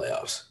you in the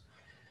playoffs.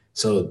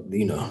 So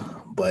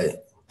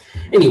but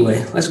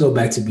anyway, let's go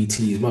back to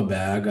BTs. My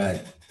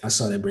bad. I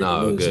saw that breaking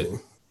No, news good.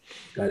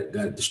 and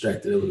got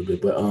distracted a little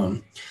bit.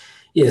 But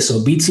yeah.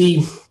 So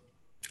BT,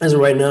 as of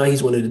right now,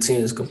 he's one of the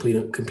teams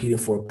competing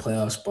for a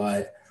playoff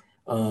spot.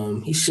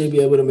 He should be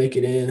able to make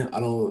it in. I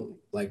don't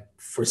like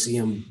foresee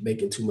him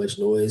making too much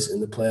noise in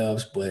the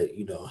playoffs, but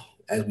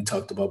as we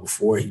talked about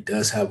before, he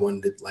does have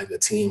like a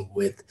team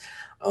with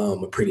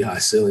a pretty high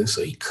ceiling,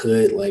 so he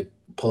could like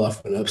pull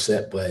off an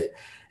upset. But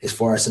as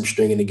far as him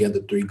stringing together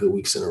 3 good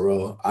weeks in a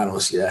row, I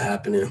don't see that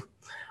happening.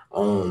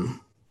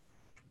 Um,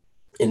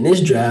 in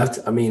this draft,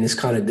 I mean, it's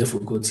kind of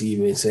difficult to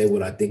even say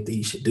what I think that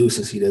he should do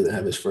since he doesn't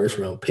have his first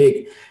round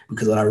pick.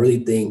 Because what I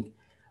really think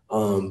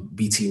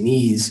BT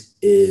needs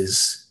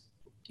is,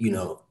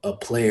 a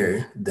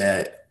player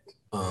that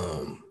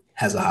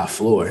has a high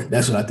floor.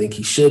 That's what I think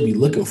he should be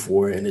looking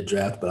for in the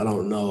draft. But I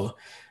don't know.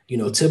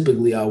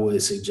 Typically I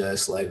would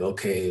suggest like,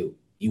 okay,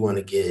 you want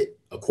to get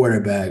a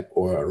quarterback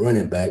or a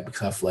running back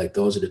because I feel like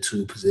those are the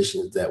two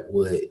positions that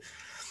would,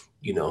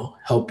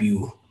 help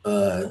you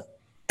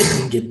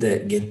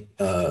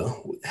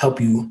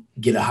help you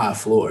get a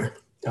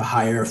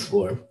higher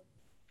floor.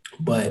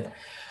 But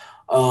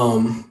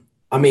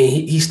I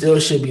mean, he still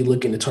should be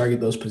looking to target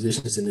those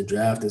positions in the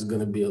draft. It's going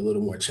to be a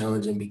little more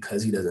challenging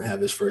because he doesn't have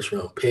his first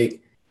round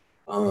pick.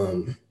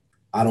 Um,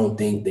 I don't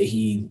think that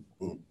he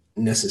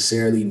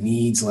necessarily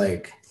needs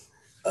like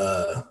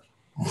uh,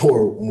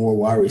 more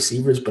wide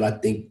receivers, but I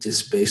think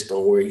just based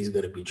on where he's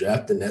going to be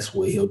drafted, that's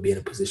what he'll be in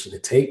a position to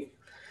take.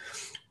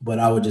 But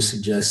I would just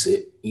suggest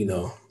it,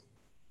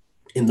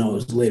 in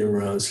those later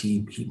rounds,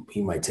 he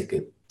might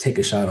take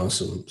a shot on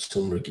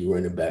some rookie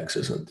running backs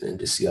or something and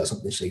just see how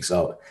something shakes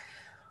out.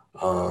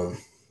 Um,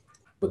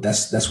 but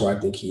that's where I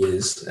think he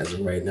is as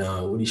of right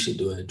now. What he should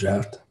do in the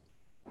draft.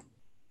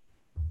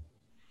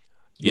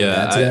 You want to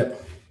Yeah, add to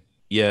that?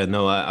 yeah,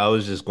 no, I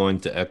was just going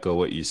to echo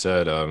what you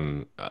said.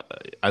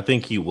 I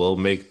think he will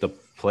make the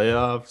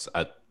playoffs.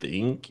 I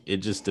think it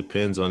just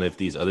depends on if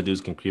these other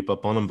dudes can creep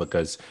up on him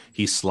because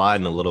he's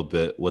sliding a little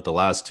bit. With the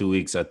last 2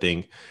 weeks, I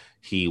think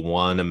he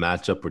won a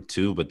matchup or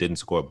two, but didn't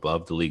score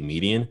above the league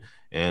median.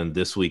 And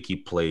this week he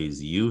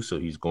plays you, so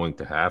he's going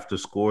to have to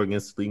score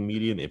against the league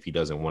median if he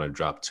doesn't want to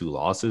drop 2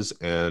 losses.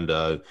 And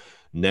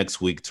next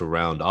week to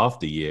round off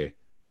the year,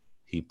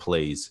 he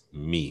plays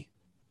me.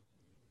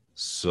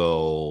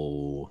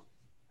 So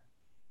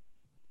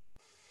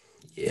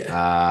Yeah,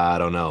 I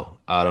don't know.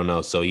 I don't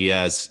know. So he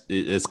has.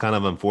 It's kind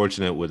of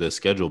unfortunate with the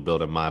schedule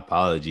build. And my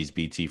apologies,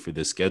 BT, for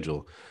this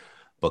schedule.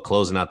 But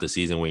closing out the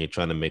season when you're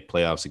trying to make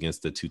playoffs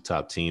against the two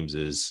top teams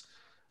is,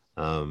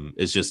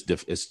 it's just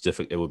it's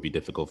difficult. It would be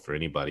difficult for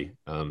anybody.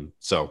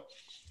 So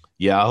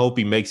yeah, I hope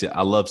he makes it.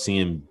 I love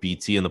seeing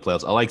BT in the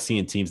playoffs. I like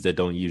seeing teams that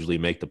don't usually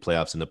make the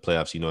playoffs in the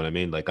playoffs. You know what I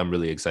mean? Like I'm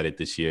really excited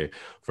this year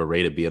for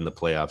Ray to be in the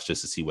playoffs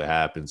just to see what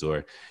happens,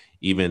 or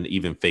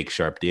even fake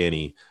Sharp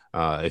Danny,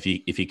 if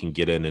he can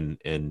get in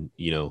and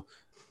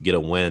get a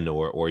win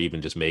or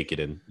even just make it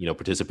and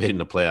participate in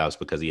the playoffs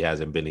because he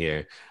hasn't been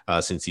here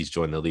since he's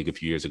joined the league a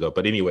few years ago.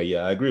 But anyway,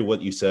 yeah, I agree with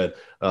what you said.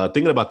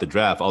 Thinking about the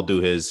draft, I'll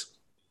do his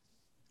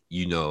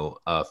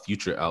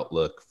future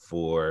outlook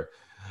for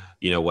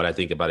what I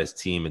think about his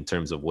team in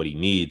terms of what he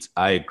needs.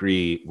 I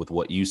agree with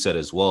what you said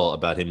as well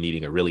about him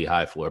needing a really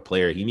high floor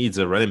player. He needs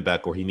a running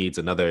back or he needs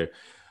another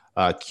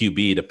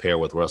QB to pair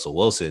with Russell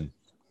Wilson.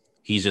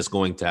 He's just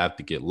going to have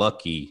to get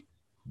lucky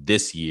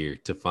this year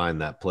to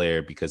find that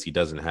player because he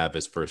doesn't have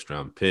his first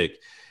round pick.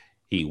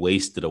 He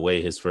wasted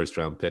away his first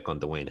round pick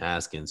on Dwayne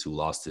Haskins, who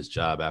lost his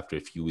job after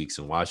a few weeks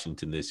in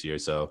Washington this year.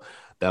 So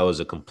that was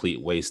a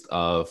complete waste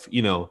of,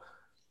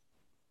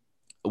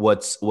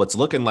 what's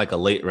looking like a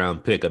late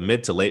round pick, a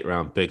mid to late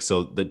round pick.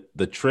 So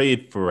the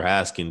trade for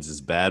Haskins is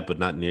bad, but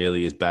not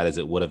nearly as bad as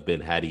it would have been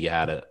had he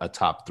had a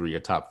top 3 or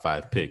top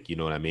 5 pick. You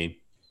know what I mean?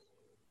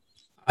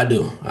 I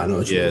do. I know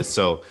what you Yeah, mean.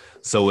 so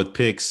with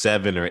pick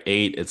 7 or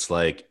 8, it's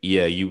like,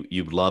 yeah,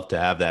 you'd love to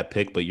have that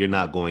pick, but you're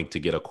not going to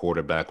get a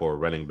quarterback or a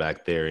running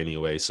back there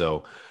anyway.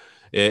 So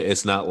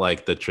it's not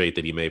like the trade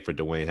that he made for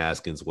Dwayne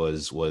Haskins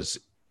was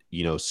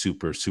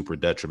super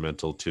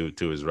detrimental to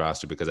his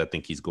roster because I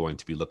think he's going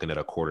to be looking at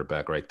a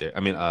quarterback right there.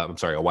 I mean, I'm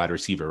sorry, a wide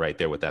receiver right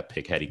there with that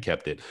pick had he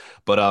kept it.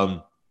 But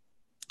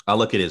I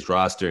look at his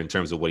roster in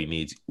terms of what he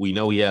needs. We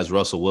know he has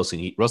Russell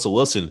Wilson. Russell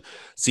Wilson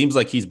seems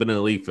like he's been in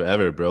the league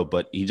forever, bro,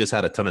 but he just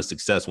had a ton of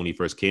success when he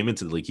first came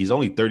into the league. He's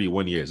only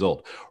 31 years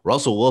old.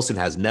 Russell Wilson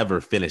has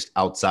never finished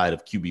outside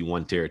of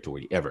QB1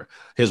 territory ever.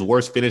 His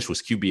worst finish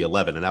was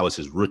QB11, and that was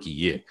his rookie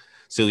year.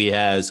 So he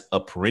has a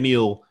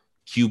perennial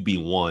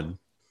QB1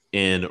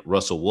 in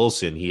Russell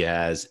Wilson. He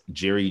has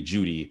Jerry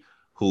Jeudy,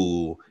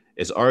 who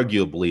is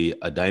arguably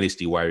a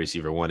dynasty wide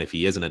receiver one. If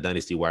he isn't a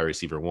dynasty wide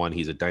receiver one,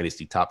 he's a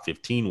dynasty top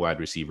 15 wide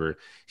receiver.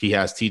 He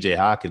has TJ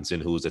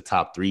Hawkinson, who's a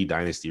top 3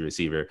 dynasty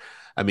receiver.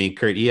 I mean,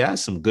 Kurt, he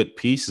has some good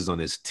pieces on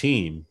his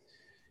team.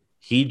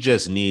 He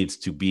just needs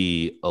to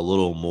be a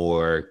little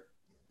more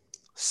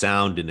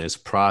sound in his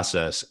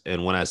process.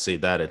 And when I say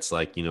that, it's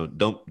like,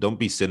 don't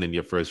be sending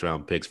your first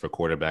round picks for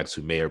quarterbacks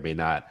who may or may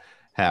not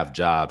have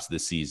jobs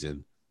this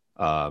season.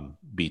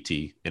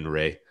 BT and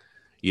Ray.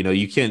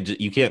 You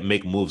can't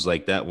make moves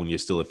like that when you're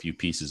still a few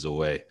pieces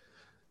away.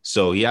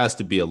 So he has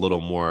to be a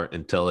little more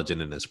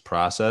intelligent in his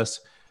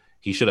process.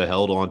 He should have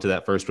held on to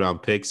that first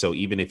round pick. So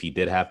even if he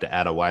did have to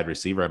add a wide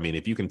receiver, I mean,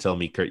 if you can tell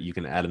me, Kurt, you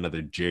can add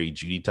another Jerry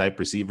Jeudy type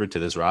receiver to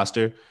this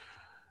roster,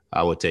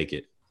 I would take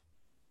it.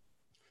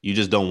 You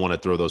just don't want to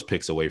throw those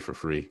picks away for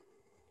free.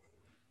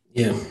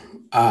 Yeah,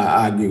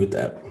 I agree with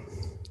that.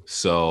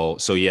 So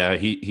yeah,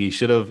 he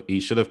should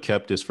have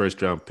kept his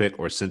first round pick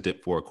or sent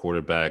it for a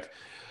quarterback.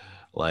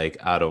 Like,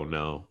 I don't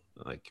know,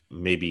 like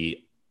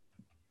maybe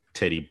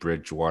Teddy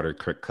Bridgewater,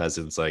 Kirk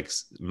Cousins, like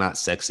not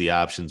sexy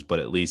options, but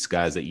at least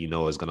guys that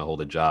is going to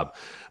hold a job.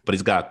 But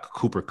he's got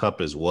Cooper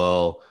Kupp as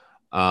well.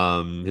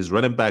 His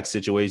running back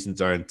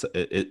situations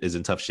is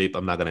in tough shape.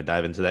 I'm not going to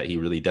dive into that. He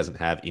really doesn't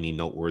have any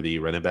noteworthy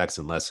running backs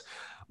unless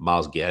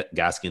Miles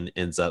Gaskin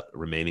ends up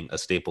remaining a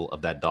staple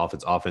of that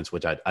Dolphins offense,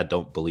 which I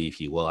don't believe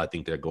he will. I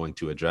think they're going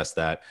to address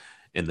that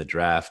in the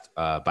draft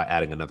by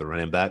adding another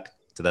running back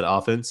to that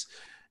offense.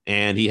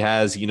 And he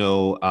has,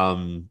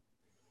 Henry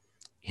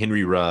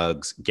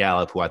Ruggs,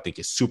 Gallup, who I think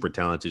is super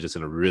talented, just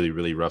in a really,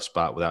 really rough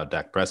spot without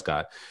Dak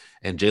Prescott,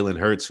 and Jalen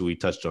Hurts, who we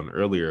touched on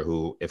earlier,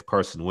 who, if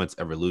Carson Wentz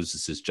ever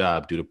loses his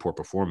job due to poor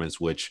performance,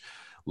 which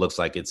looks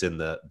like it's in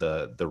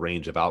the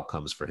range of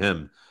outcomes for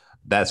him,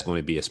 that's going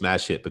to be a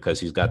smash hit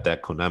because he's got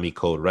that Konami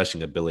code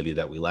rushing ability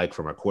that we like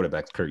from our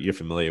quarterbacks. Kurt, you're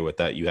familiar with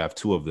that. You have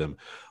 2 of them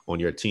on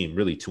your team,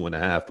 really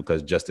 2.5,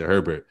 because Justin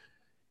Herbert,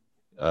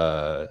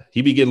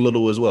 he be getting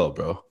little as well,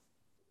 bro.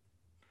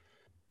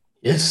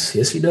 Yes,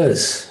 he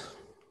does.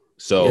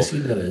 Yes, So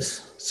he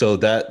does. So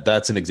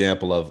that's an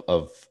example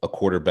of a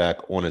quarterback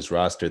on his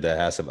roster that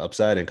has some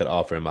upside and could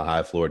offer him a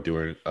high floor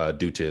due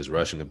to his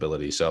rushing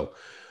ability. So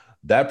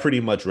that pretty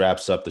much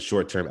wraps up the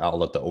short-term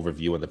outlook, the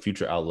overview, and the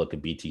future outlook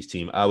of BT's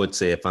team. I would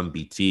say if I'm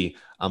BT,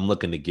 I'm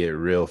looking to get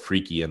real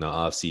freaky in the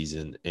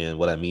offseason. And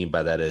what I mean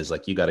by that is,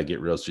 like, you got to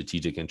get real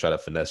strategic and try to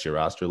finesse your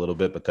roster a little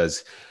bit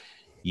because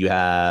you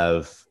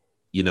have,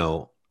 you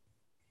know,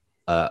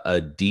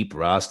 a deep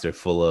roster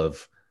full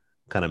of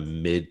kind of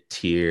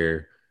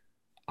mid-tier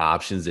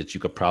options that you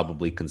could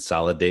probably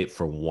consolidate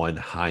for one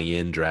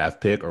high-end draft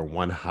pick or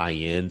one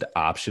high-end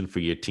option for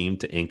your team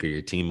to anchor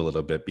your team a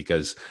little bit,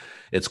 because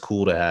it's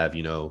cool to have,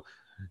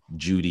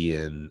 Judy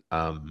and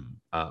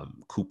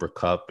Cooper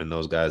Kupp and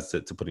those guys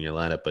to put in your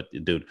lineup. But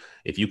dude,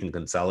 if you can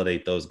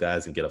consolidate those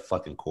guys and get a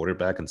fucking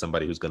quarterback and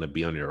somebody who's going to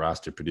be on your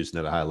roster producing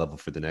at a high level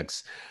for the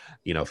next,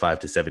 5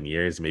 to 7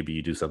 years, maybe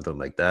you do something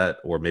like that.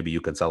 Or maybe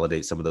you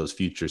consolidate some of those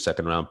future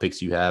second round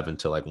picks you have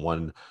into like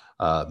one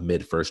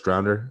mid first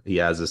rounder. He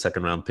has a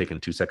second round pick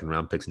and 2 second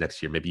round picks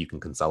next year. Maybe you can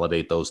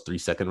consolidate those 3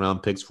 second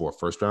round picks for a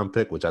first round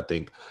pick, which I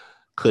think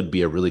could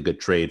be a really good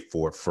trade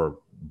for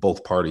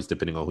both parties,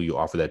 depending on who you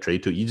offer that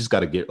trade to. You just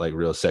got to get like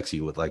real sexy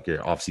with like your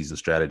offseason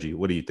strategy.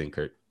 What do you think,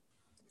 Kurt?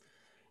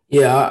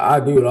 Yeah, I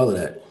agree with all of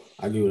that.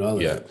 I agree with all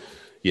of Yeah. that.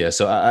 Yeah,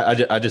 so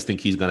I just think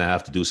he's gonna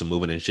have to do some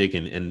moving and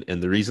shaking,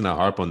 and the reason I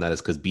harp on that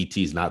is because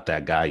BT's not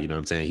that guy. You know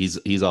what I'm saying?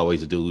 He's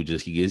always a dude who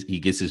just he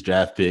gets his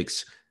draft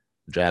picks,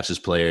 drafts his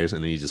players,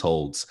 and then he just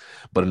holds.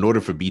 But in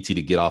order for BT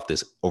to get off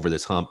this over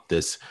this hump,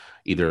 this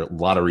either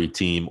lottery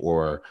team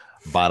or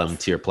bottom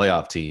tier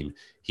playoff team,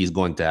 he's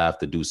going to have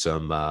to do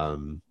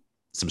some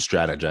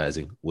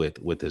strategizing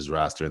with his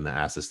roster and the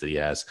assets that he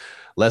has.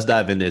 Let's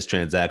dive into his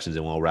transactions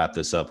and we'll wrap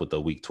this up with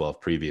the Week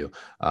 12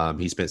 preview.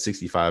 He spent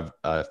 65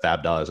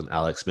 fab dollars on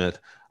Alex Smith.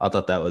 I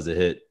thought that was a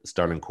hit.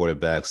 Starting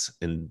quarterbacks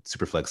in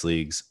Superflex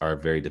leagues are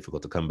very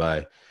difficult to come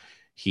by.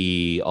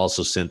 He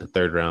also sent a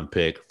third round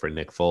pick for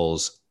Nick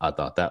Foles. I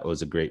thought that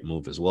was a great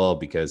move as well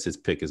because his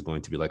pick is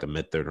going to be like a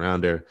mid third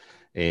rounder.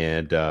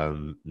 And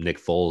Nick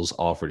Foles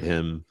offered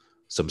him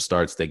some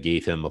starts that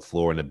gave him a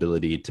floor and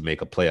ability to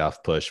make a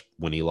playoff push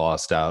when he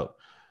lost out.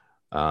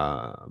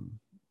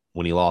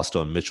 When he lost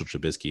on Mitchell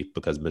Trubisky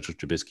because Mitchell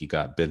Trubisky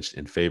got benched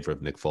in favor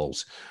of Nick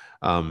Foles.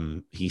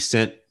 He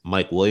sent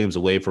Mike Williams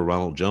away for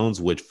Ronald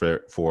Jones, which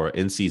for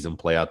in-season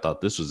play, I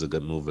thought this was a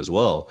good move as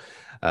well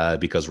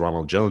because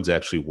Ronald Jones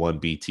actually won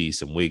BT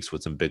some weeks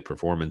with some big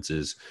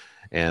performances.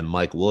 And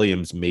Mike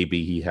Williams,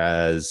 maybe he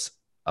has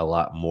a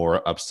lot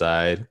more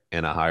upside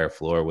and a higher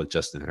floor with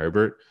Justin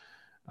Herbert.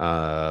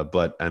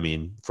 But I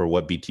mean, for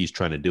what BT's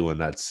trying to do, and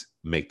that's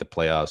make the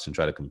playoffs and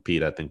try to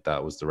compete, I think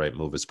that was the right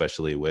move,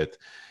 especially with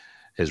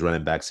his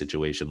running back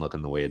situation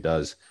looking the way it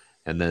does.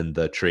 And then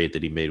the trade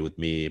that he made with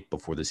me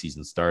before the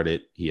season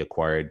started, he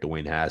acquired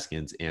Dwayne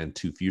Haskins and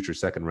 2 future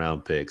second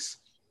round picks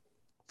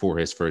for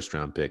his first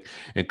round pick.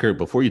 And Kurt,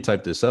 before you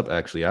type this up,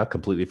 actually, I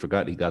completely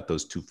forgot he got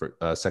those 2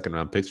 second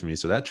round picks from me.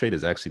 So that trade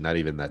is actually not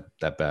even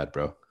that bad,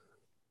 bro.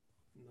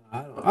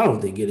 I don't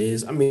think it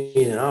is. I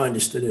mean, I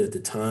understood it at the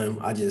time.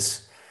 I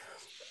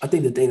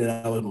think the thing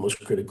that I was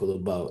most critical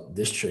about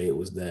this trade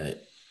was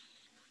that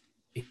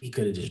he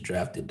could have just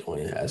drafted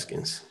Dwayne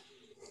Haskins.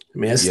 I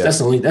mean, Yeah.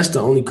 that's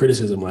the only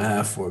criticism I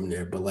have for him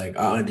there. But like,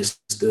 I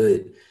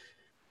understood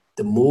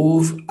the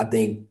move. I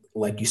think,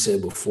 like you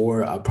said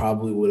before, I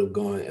probably would have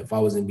gone if I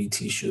was in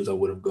BT shoes. I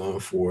would have gone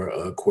for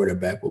a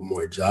quarterback with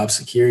more job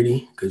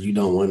security because you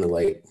don't want to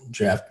like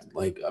draft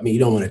like I mean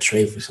you don't want to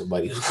trade for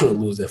somebody who's going to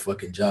lose their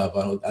fucking job.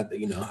 I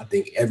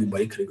think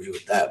everybody could agree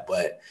with that.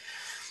 But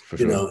For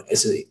sure.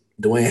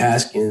 Dwayne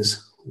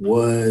Haskins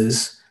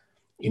was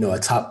a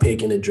top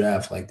pick in the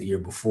draft like the year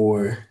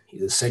before.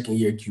 He's a second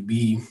year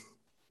QB.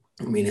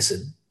 I mean, it's a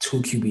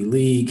 2 QB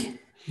league,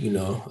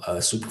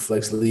 a super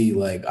flex league.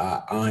 Like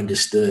I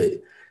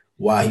understood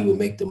why he would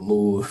make the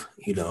move,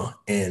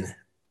 and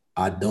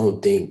I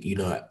don't think,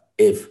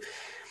 if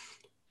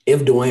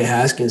Dwayne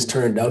Haskins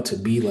turned out to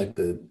be like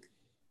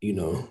you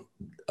know,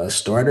 a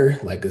starter,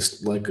 like a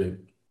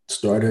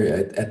starter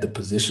at the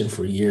position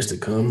for years to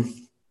come,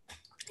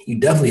 you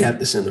definitely have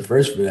to send the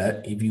first for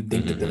that if you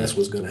think that Mm-hmm. that's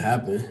what's going to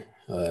happen.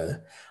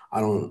 I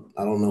don't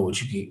know what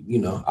you could,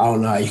 I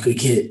don't know how you could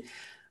get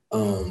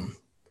um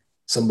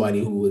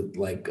somebody who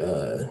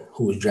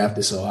was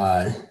drafted so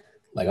high.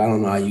 Like I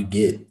don't know how you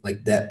get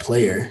like that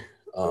player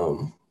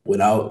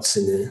without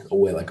sending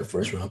away like a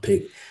first round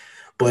pick.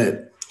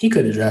 But he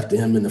could have drafted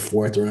him in the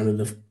fourth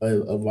round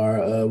of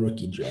our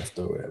rookie draft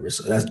or whatever.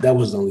 So that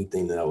was the only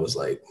thing that I was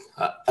like,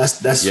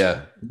 that's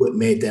Yeah. what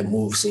made that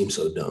move seem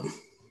so dumb.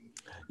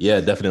 Yeah,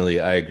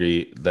 definitely. I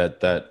agree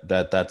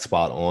that's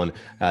spot on.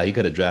 He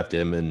could have drafted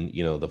him in,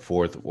 the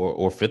fourth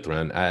or fifth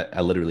round.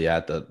 I literally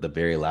at the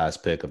very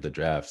last pick of the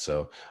draft.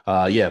 So,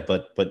 yeah,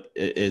 but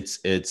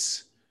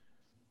it's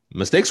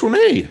mistakes were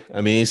made. I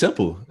mean,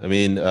 simple. I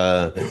mean,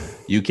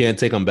 you can't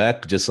take them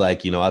back. Just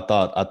like I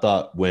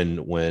thought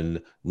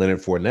when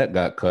Leonard Fournette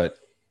got cut,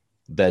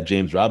 that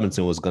James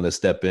Robinson was going to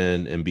step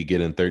in and be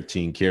getting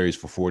 13 carries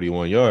for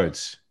 41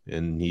 yards,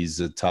 and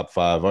he's a top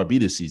 5 RB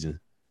this season.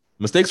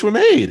 Mistakes were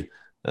made.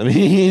 I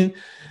mean,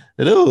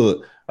 I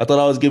thought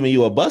I was giving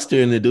you a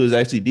buster, and the dude is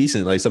actually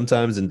decent. Like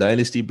sometimes in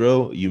Dynasty,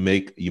 bro, you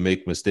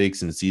make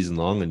mistakes in season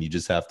long, and you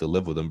just have to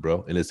live with them,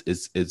 bro. And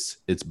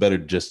it's better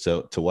just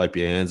to wipe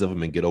your hands of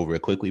them and get over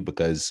it quickly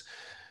because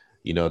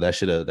that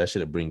should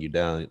have bring you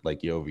down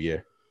like year over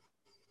year.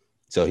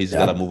 So he's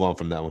got to Yeah, move on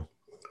from that one.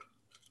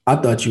 I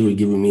thought you were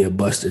giving me a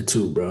buster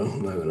too, bro.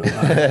 I'm not gonna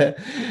lie.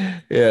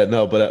 Yeah,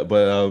 no, but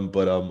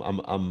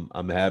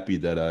I'm happy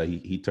that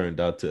he turned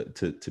out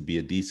to be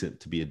a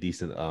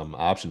decent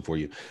option for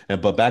you.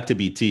 And but back to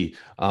BT.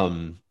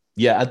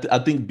 Yeah, I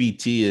think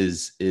BT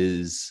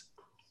is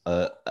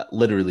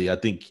literally I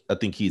think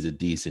he's a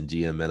decent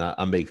GM, and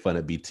I make fun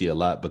of BT a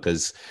lot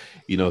because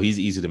he's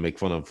easy to make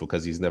fun of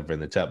because he's never in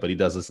the chat, but he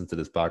does listen to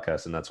this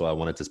podcast, and that's why I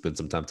wanted to spend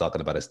some time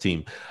talking about his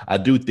team. I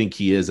do think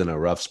he is in a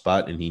rough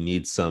spot, and he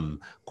needs some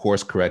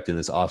course correct in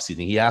this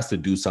offseason. He has to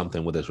do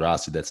something with his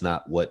roster that's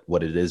not what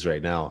it is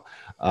right now.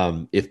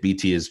 If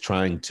BT is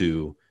trying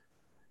to,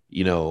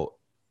 you know,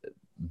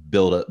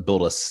 build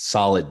a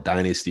solid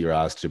dynasty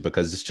roster,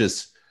 because he's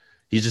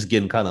just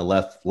getting kind of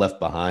left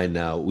behind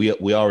now.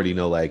 We already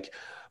know, like,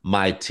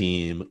 my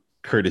team,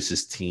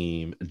 Curtis's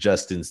team,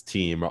 Justin's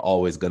team are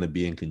always going to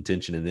be in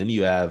contention, and then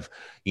you have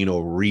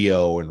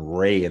Rio and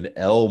Ray and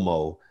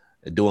Elmo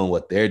doing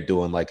what they're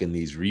doing, like in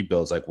these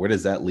rebuilds. Like, where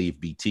does that leave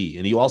BT?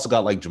 And you also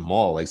got like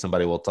Jamal, like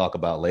somebody we'll talk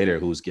about later,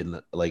 who's getting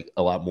like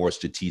a lot more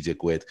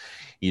strategic with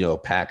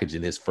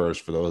packaging his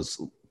first for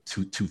those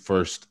two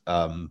first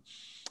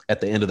at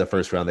the end of the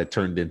first round that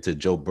turned into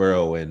Joe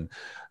Burrow and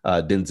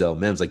Denzel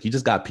Mims. Like you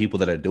just got people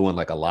that are doing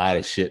like a lot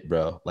of shit,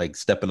 bro. Like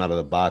stepping out of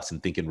the box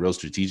and thinking real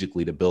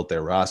strategically to build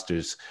their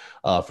rosters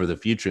for the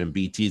future. And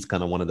BT is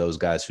kind of one of those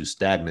guys who's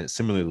stagnant,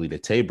 similarly to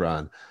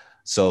Tabron.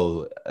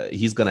 So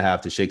he's going to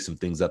have to shake some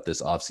things up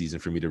this offseason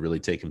for me to really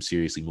take him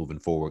seriously moving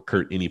forward.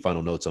 Kurt, any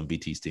final notes on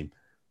BT's team?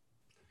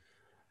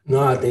 No,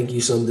 I think you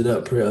summed it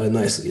up pretty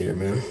nicely there,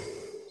 man.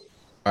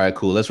 All right,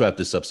 cool. Let's wrap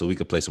this up so we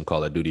can play some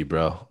Call of Duty,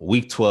 bro.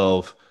 Week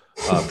 12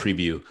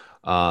 preview.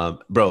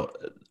 Bro,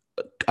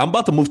 I'm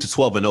about to move to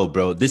 12-0,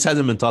 bro. This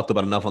hasn't been talked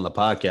about enough on the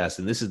podcast,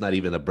 and this is not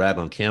even a brag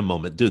on Cam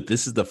moment. Dude,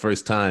 this is the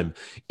first time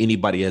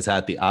anybody has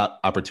had the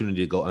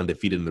opportunity to go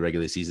undefeated in the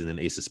regular season in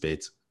Ace of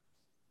Spades.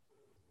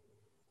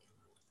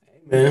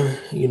 Man,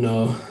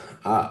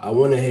 I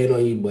want to hate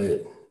on you,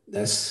 but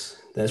that's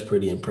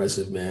pretty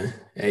impressive, man.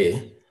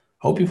 Hey,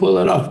 hope you pull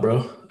that off,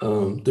 bro.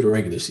 Through the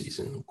regular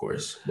season, of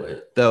course,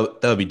 but That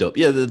would be dope.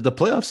 Yeah, the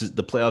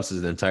playoffs is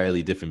an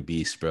entirely different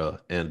beast, bro,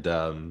 and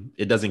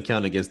it doesn't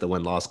count against the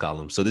win-loss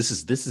column. So this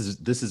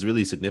is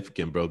really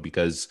significant, bro,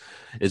 because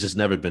it's just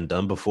never been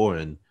done before,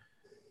 and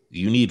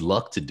you need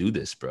luck to do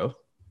this, bro.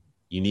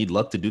 You need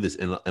luck to do this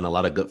and a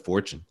lot of good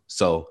fortune.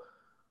 So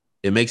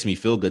it makes me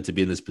feel good to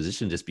be in this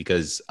position just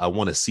because I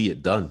want to see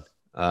it done.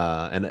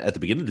 And at the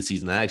beginning of the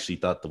season, I actually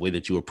thought the way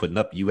that you were putting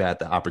up, you had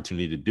the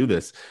opportunity to do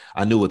this.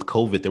 I knew with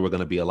COVID, there were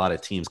going to be a lot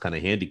of teams kind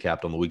of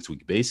handicapped on the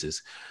week-to-week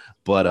basis.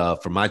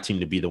 But for my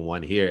team to be the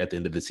one here at the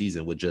end of the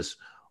season with just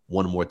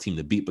one more team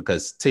to beat,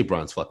 because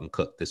Tabron's fucking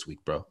cooked this week,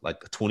 bro.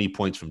 Like 20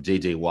 points from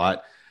J.J.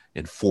 Watt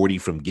and 40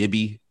 from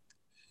Gibby.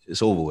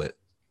 It's over with.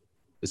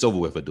 It's over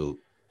with, a dude.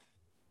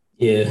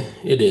 yeah,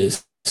 it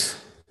is.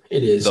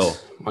 It is So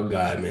my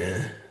guy,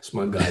 man. It's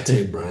my guy,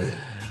 Tay Brown.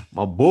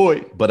 my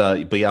boy.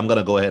 But yeah, I'm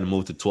gonna go ahead and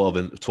move to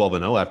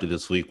 12-0 after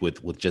this week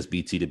with just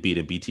BT to beat.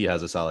 And BT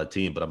has a solid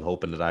team, but I'm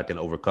hoping that I can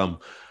overcome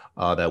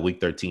that week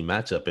 13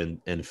 matchup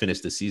and finish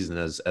the season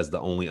as the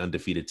only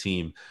undefeated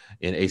team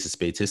in Ace of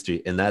Spades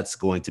history. And that's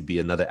going to be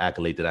another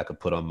accolade that I could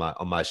put on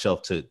my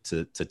shelf to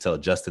tell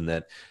Justin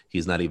that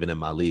he's not even in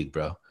my league,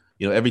 bro.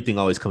 You know, everything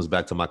always comes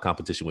back to my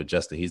competition with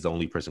Justin. He's the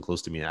only person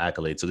close to me in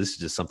accolade. So this is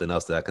just something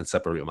else that I can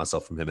separate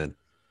myself from him in.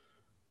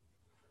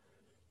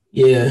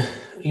 Yeah,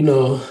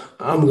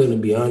 I'm gonna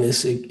be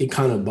honest. It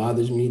kind of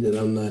bothers me that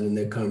I'm not in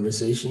that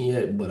conversation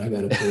yet, but I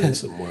gotta put in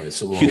some more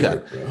You got,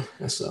 work, bro.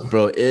 That's all.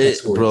 bro, Got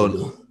some work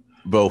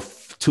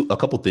to do. a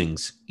couple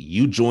things.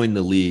 You joined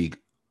the league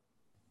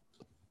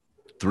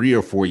 3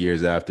 or 4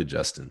 years after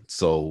Justin,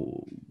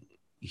 so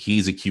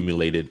he's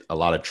accumulated a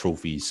lot of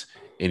trophies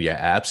in your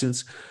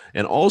absence.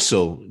 And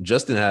also,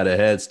 Justin had a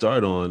head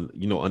start on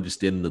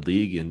understanding the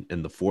league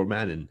and the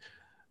format. And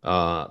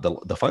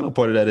the final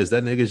part of that is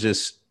that nigga's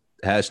just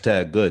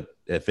hashtag good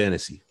at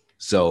fantasy.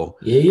 So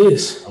Yeah, he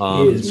is.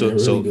 He is, so man. Really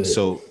so good.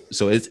 so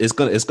so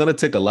it's gonna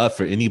take a lot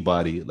for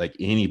anybody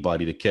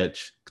to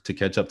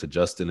catch up to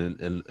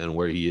Justin and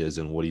where he is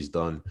and what he's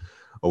done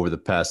over the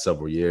past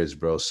several years,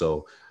 bro.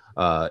 So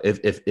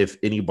if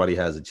anybody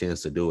has a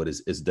chance to do it,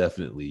 it's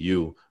definitely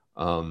you.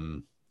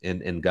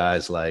 And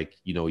guys like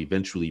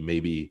eventually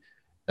maybe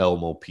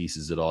Elmo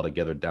pieces it all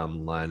together down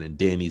the line, and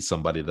Danny's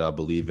somebody that I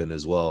believe in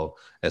as well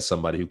as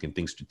somebody who can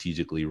think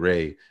strategically.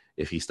 Ray,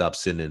 if he stops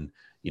sending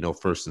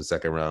first and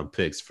second round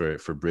picks for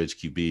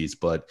bridge QBs.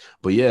 But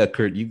yeah,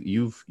 Kurt,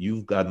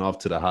 you've gotten off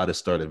to the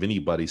hottest start of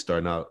anybody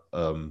starting out,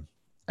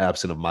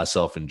 absent of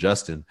myself and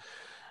Justin,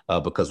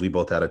 because we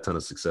both had a ton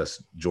of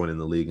success joining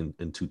the league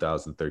in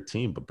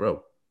 2013. But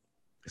bro,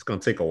 it's gonna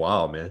take a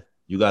while, man.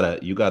 You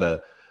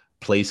gotta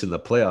place in the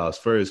playoffs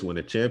first, win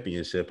a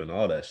championship, and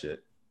all that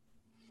shit.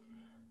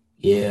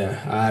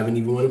 Yeah, I haven't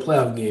even won a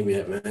playoff game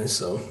yet, man.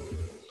 So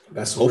I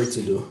got some Hope, work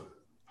to do.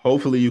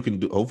 hopefully you can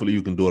do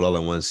it all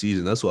in one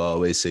season. That's why I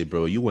always say,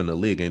 bro, you win the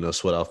league, ain't no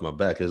sweat off my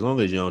back. As long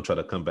as you don't try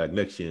to come back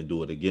next year and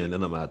do it again,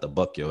 then I'm gonna have to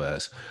buck your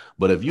ass.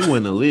 But if you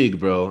win the league,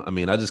 bro, I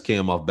mean, I just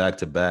came off back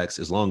to backs.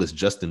 As long as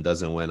Justin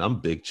doesn't win, I'm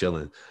big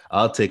chilling.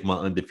 I'll take my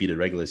undefeated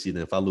regular season.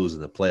 If I lose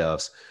in the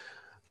playoffs,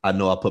 I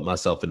know I'll put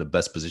myself in the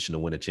best position to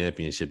win a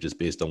championship just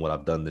based on what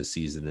I've done this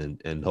season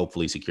and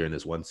hopefully securing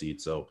this one seed.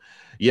 So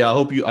yeah, I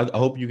hope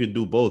you can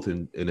do both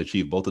and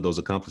achieve both of those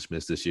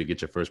accomplishments this year, get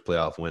your first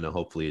playoff win and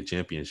hopefully a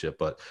championship.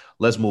 But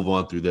let's move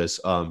on through this.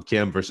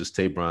 Cam versus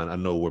Tabron. I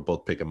know we're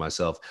both picking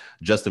myself.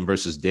 Justin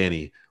versus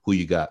Danny. Who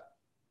you got?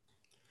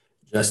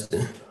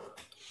 Justin.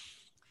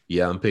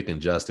 Yeah, I'm picking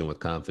Justin with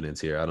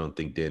confidence here. I don't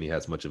think Danny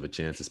has much of a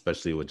chance,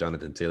 especially with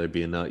Jonathan Taylor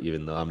being out,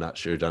 even though I'm not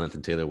sure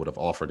Jonathan Taylor would have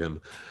offered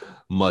him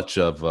much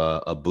of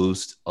a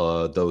boost,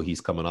 though he's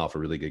coming off a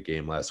really good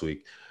game last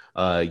week.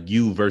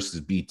 You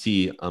versus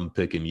BT, I'm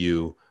picking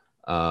you.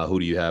 Who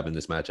do you have in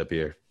this matchup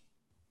here?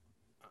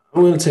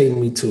 I'm gonna take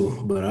me too,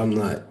 but I'm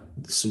not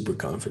super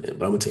confident.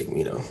 But I'm gonna take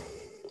me though.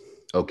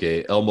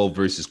 Okay, Elmo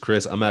versus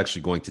Chris. I'm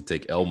actually going to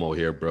take Elmo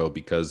here, bro,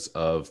 because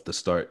of the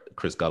start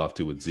Chris got off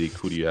to with Zeke.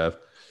 Who do you have?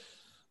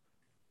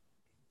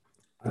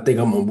 I think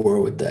I'm on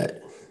board with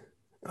that.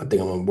 I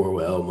think I'm on board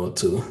with Elmo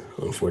too,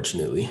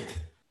 unfortunately.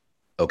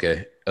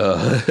 Okay.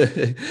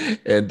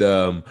 And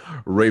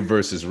Ray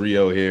versus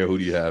Rio here. Who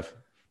do you have?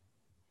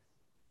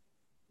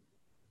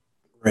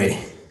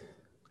 Ray.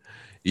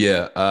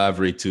 Yeah, I have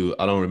Ray too.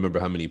 I don't remember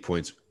how many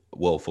points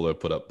Will Fuller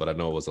put up, but I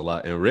know it was a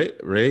lot. And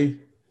Ray,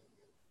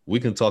 we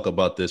can talk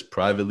about this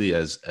privately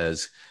as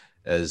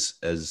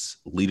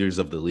leaders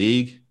of the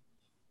league.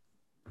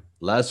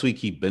 Last week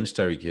he benched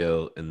Tyreek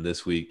Hill, and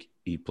this week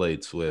he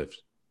played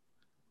Swift.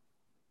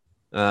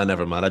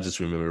 Never mind. I just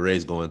remember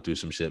Ray's going through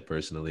some shit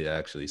personally,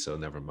 actually. So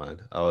never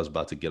mind. I was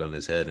about to get on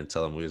his head and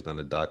tell him we was going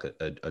to dock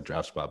a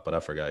draft spot, but I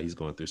forgot he's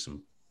going through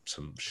some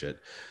shit.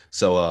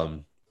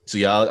 So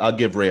yeah, I'll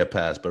give Ray a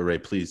pass, but Ray,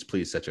 please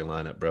set your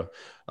lineup, bro.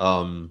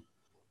 I'm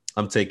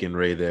taking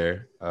Ray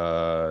there.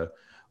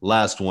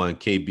 Last one,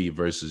 KB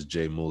versus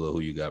Jay Mula.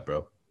 Who you got,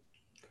 bro?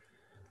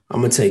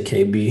 I'm gonna take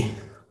KB.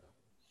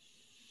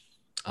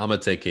 I'm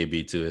gonna take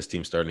KB too. His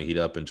team's starting to heat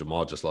up, and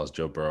Jamal just lost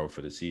Joe Burrow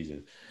for the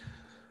season.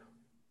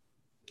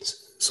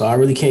 So I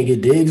really can't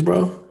get Diggs,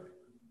 bro.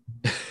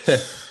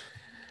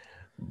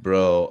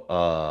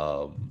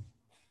 Bro,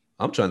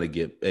 I'm trying to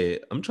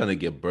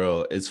get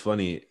bro. It's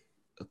funny.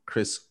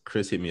 Chris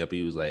hit me up.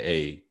 He was like,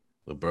 "Hey,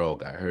 when bro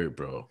got hurt,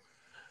 bro,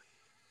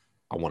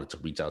 I wanted to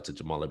reach out to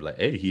Jamal and be like,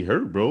 hey, he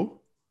hurt, bro.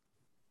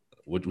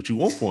 What you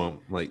want for him?"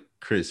 I'm like,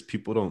 Chris,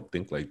 people don't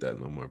think like that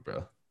no more,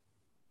 bro.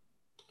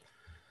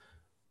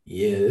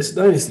 Yeah, it's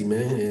dynasty,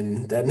 man,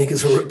 and that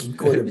nigga's a rookie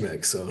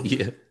quarterback. So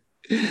Yeah.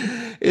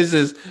 It's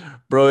just,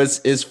 bro,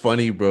 it's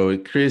funny, bro.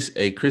 Chris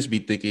be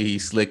thinking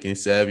he's slick and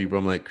savvy, bro.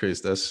 I'm like,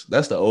 Chris, that's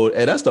the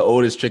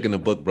oldest trick in the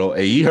book, bro.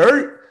 Hey, he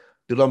hurt?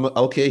 Dude, I'm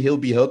okay, he'll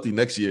be healthy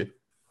next year.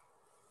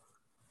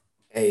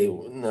 hey,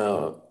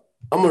 no,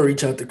 I'm gonna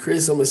reach out to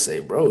Chris. I'm gonna say,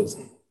 bro,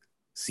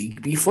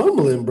 Zeke be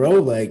fumbling, bro.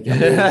 Like, I mean,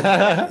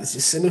 it's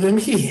just send him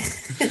me.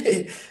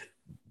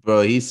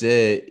 Bro,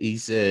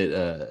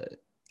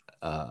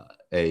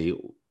 hey,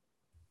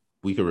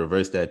 we could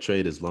reverse that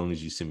trade as long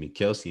as you send me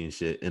Kelsey and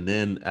shit. And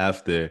then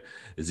after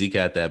Zeke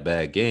had that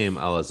bad game,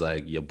 I was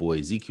like, your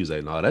boy Zeke. He was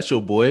like, no, that's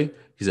your boy.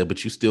 He said,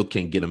 but you still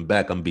can't get him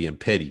back. I'm being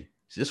petty.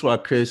 That's why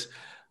Chris,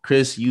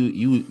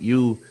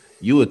 you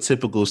a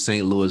typical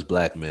St. Louis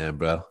black man,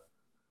 bro.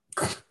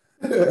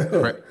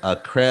 A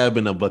crab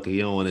in a bucket.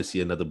 You don't want to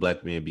see another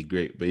black man be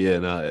great. But yeah,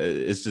 no,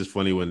 it's just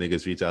funny when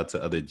niggas reach out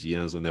to other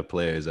GMs when their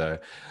players are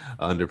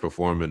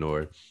underperforming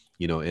or,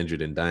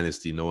 injured in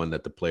dynasty, knowing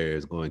that the player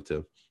is going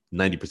to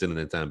 90% of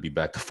the time be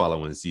back the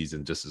following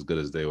season just as good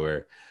as they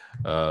were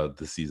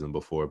the season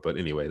before. But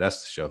anyway,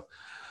 that's the show.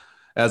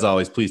 As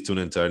always, please tune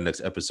into our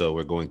next episode.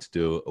 We're going to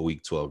do a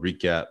week 12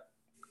 recap,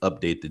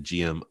 update the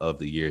GM of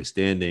the year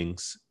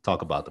standings,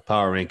 talk about the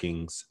power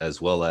rankings,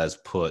 as well as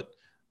put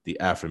the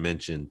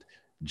aforementioned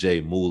Jay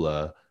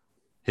Mula,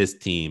 his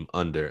team,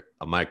 under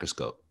a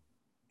microscope.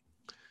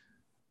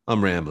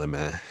 I'm rambling,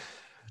 man.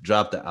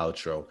 Drop the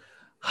outro.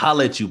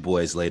 Holla at you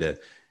boys later.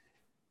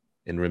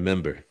 And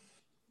remember,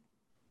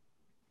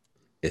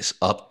 it's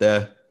up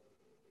there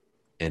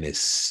and it's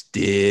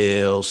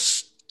still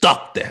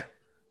stuck there.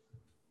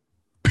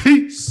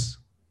 Peace.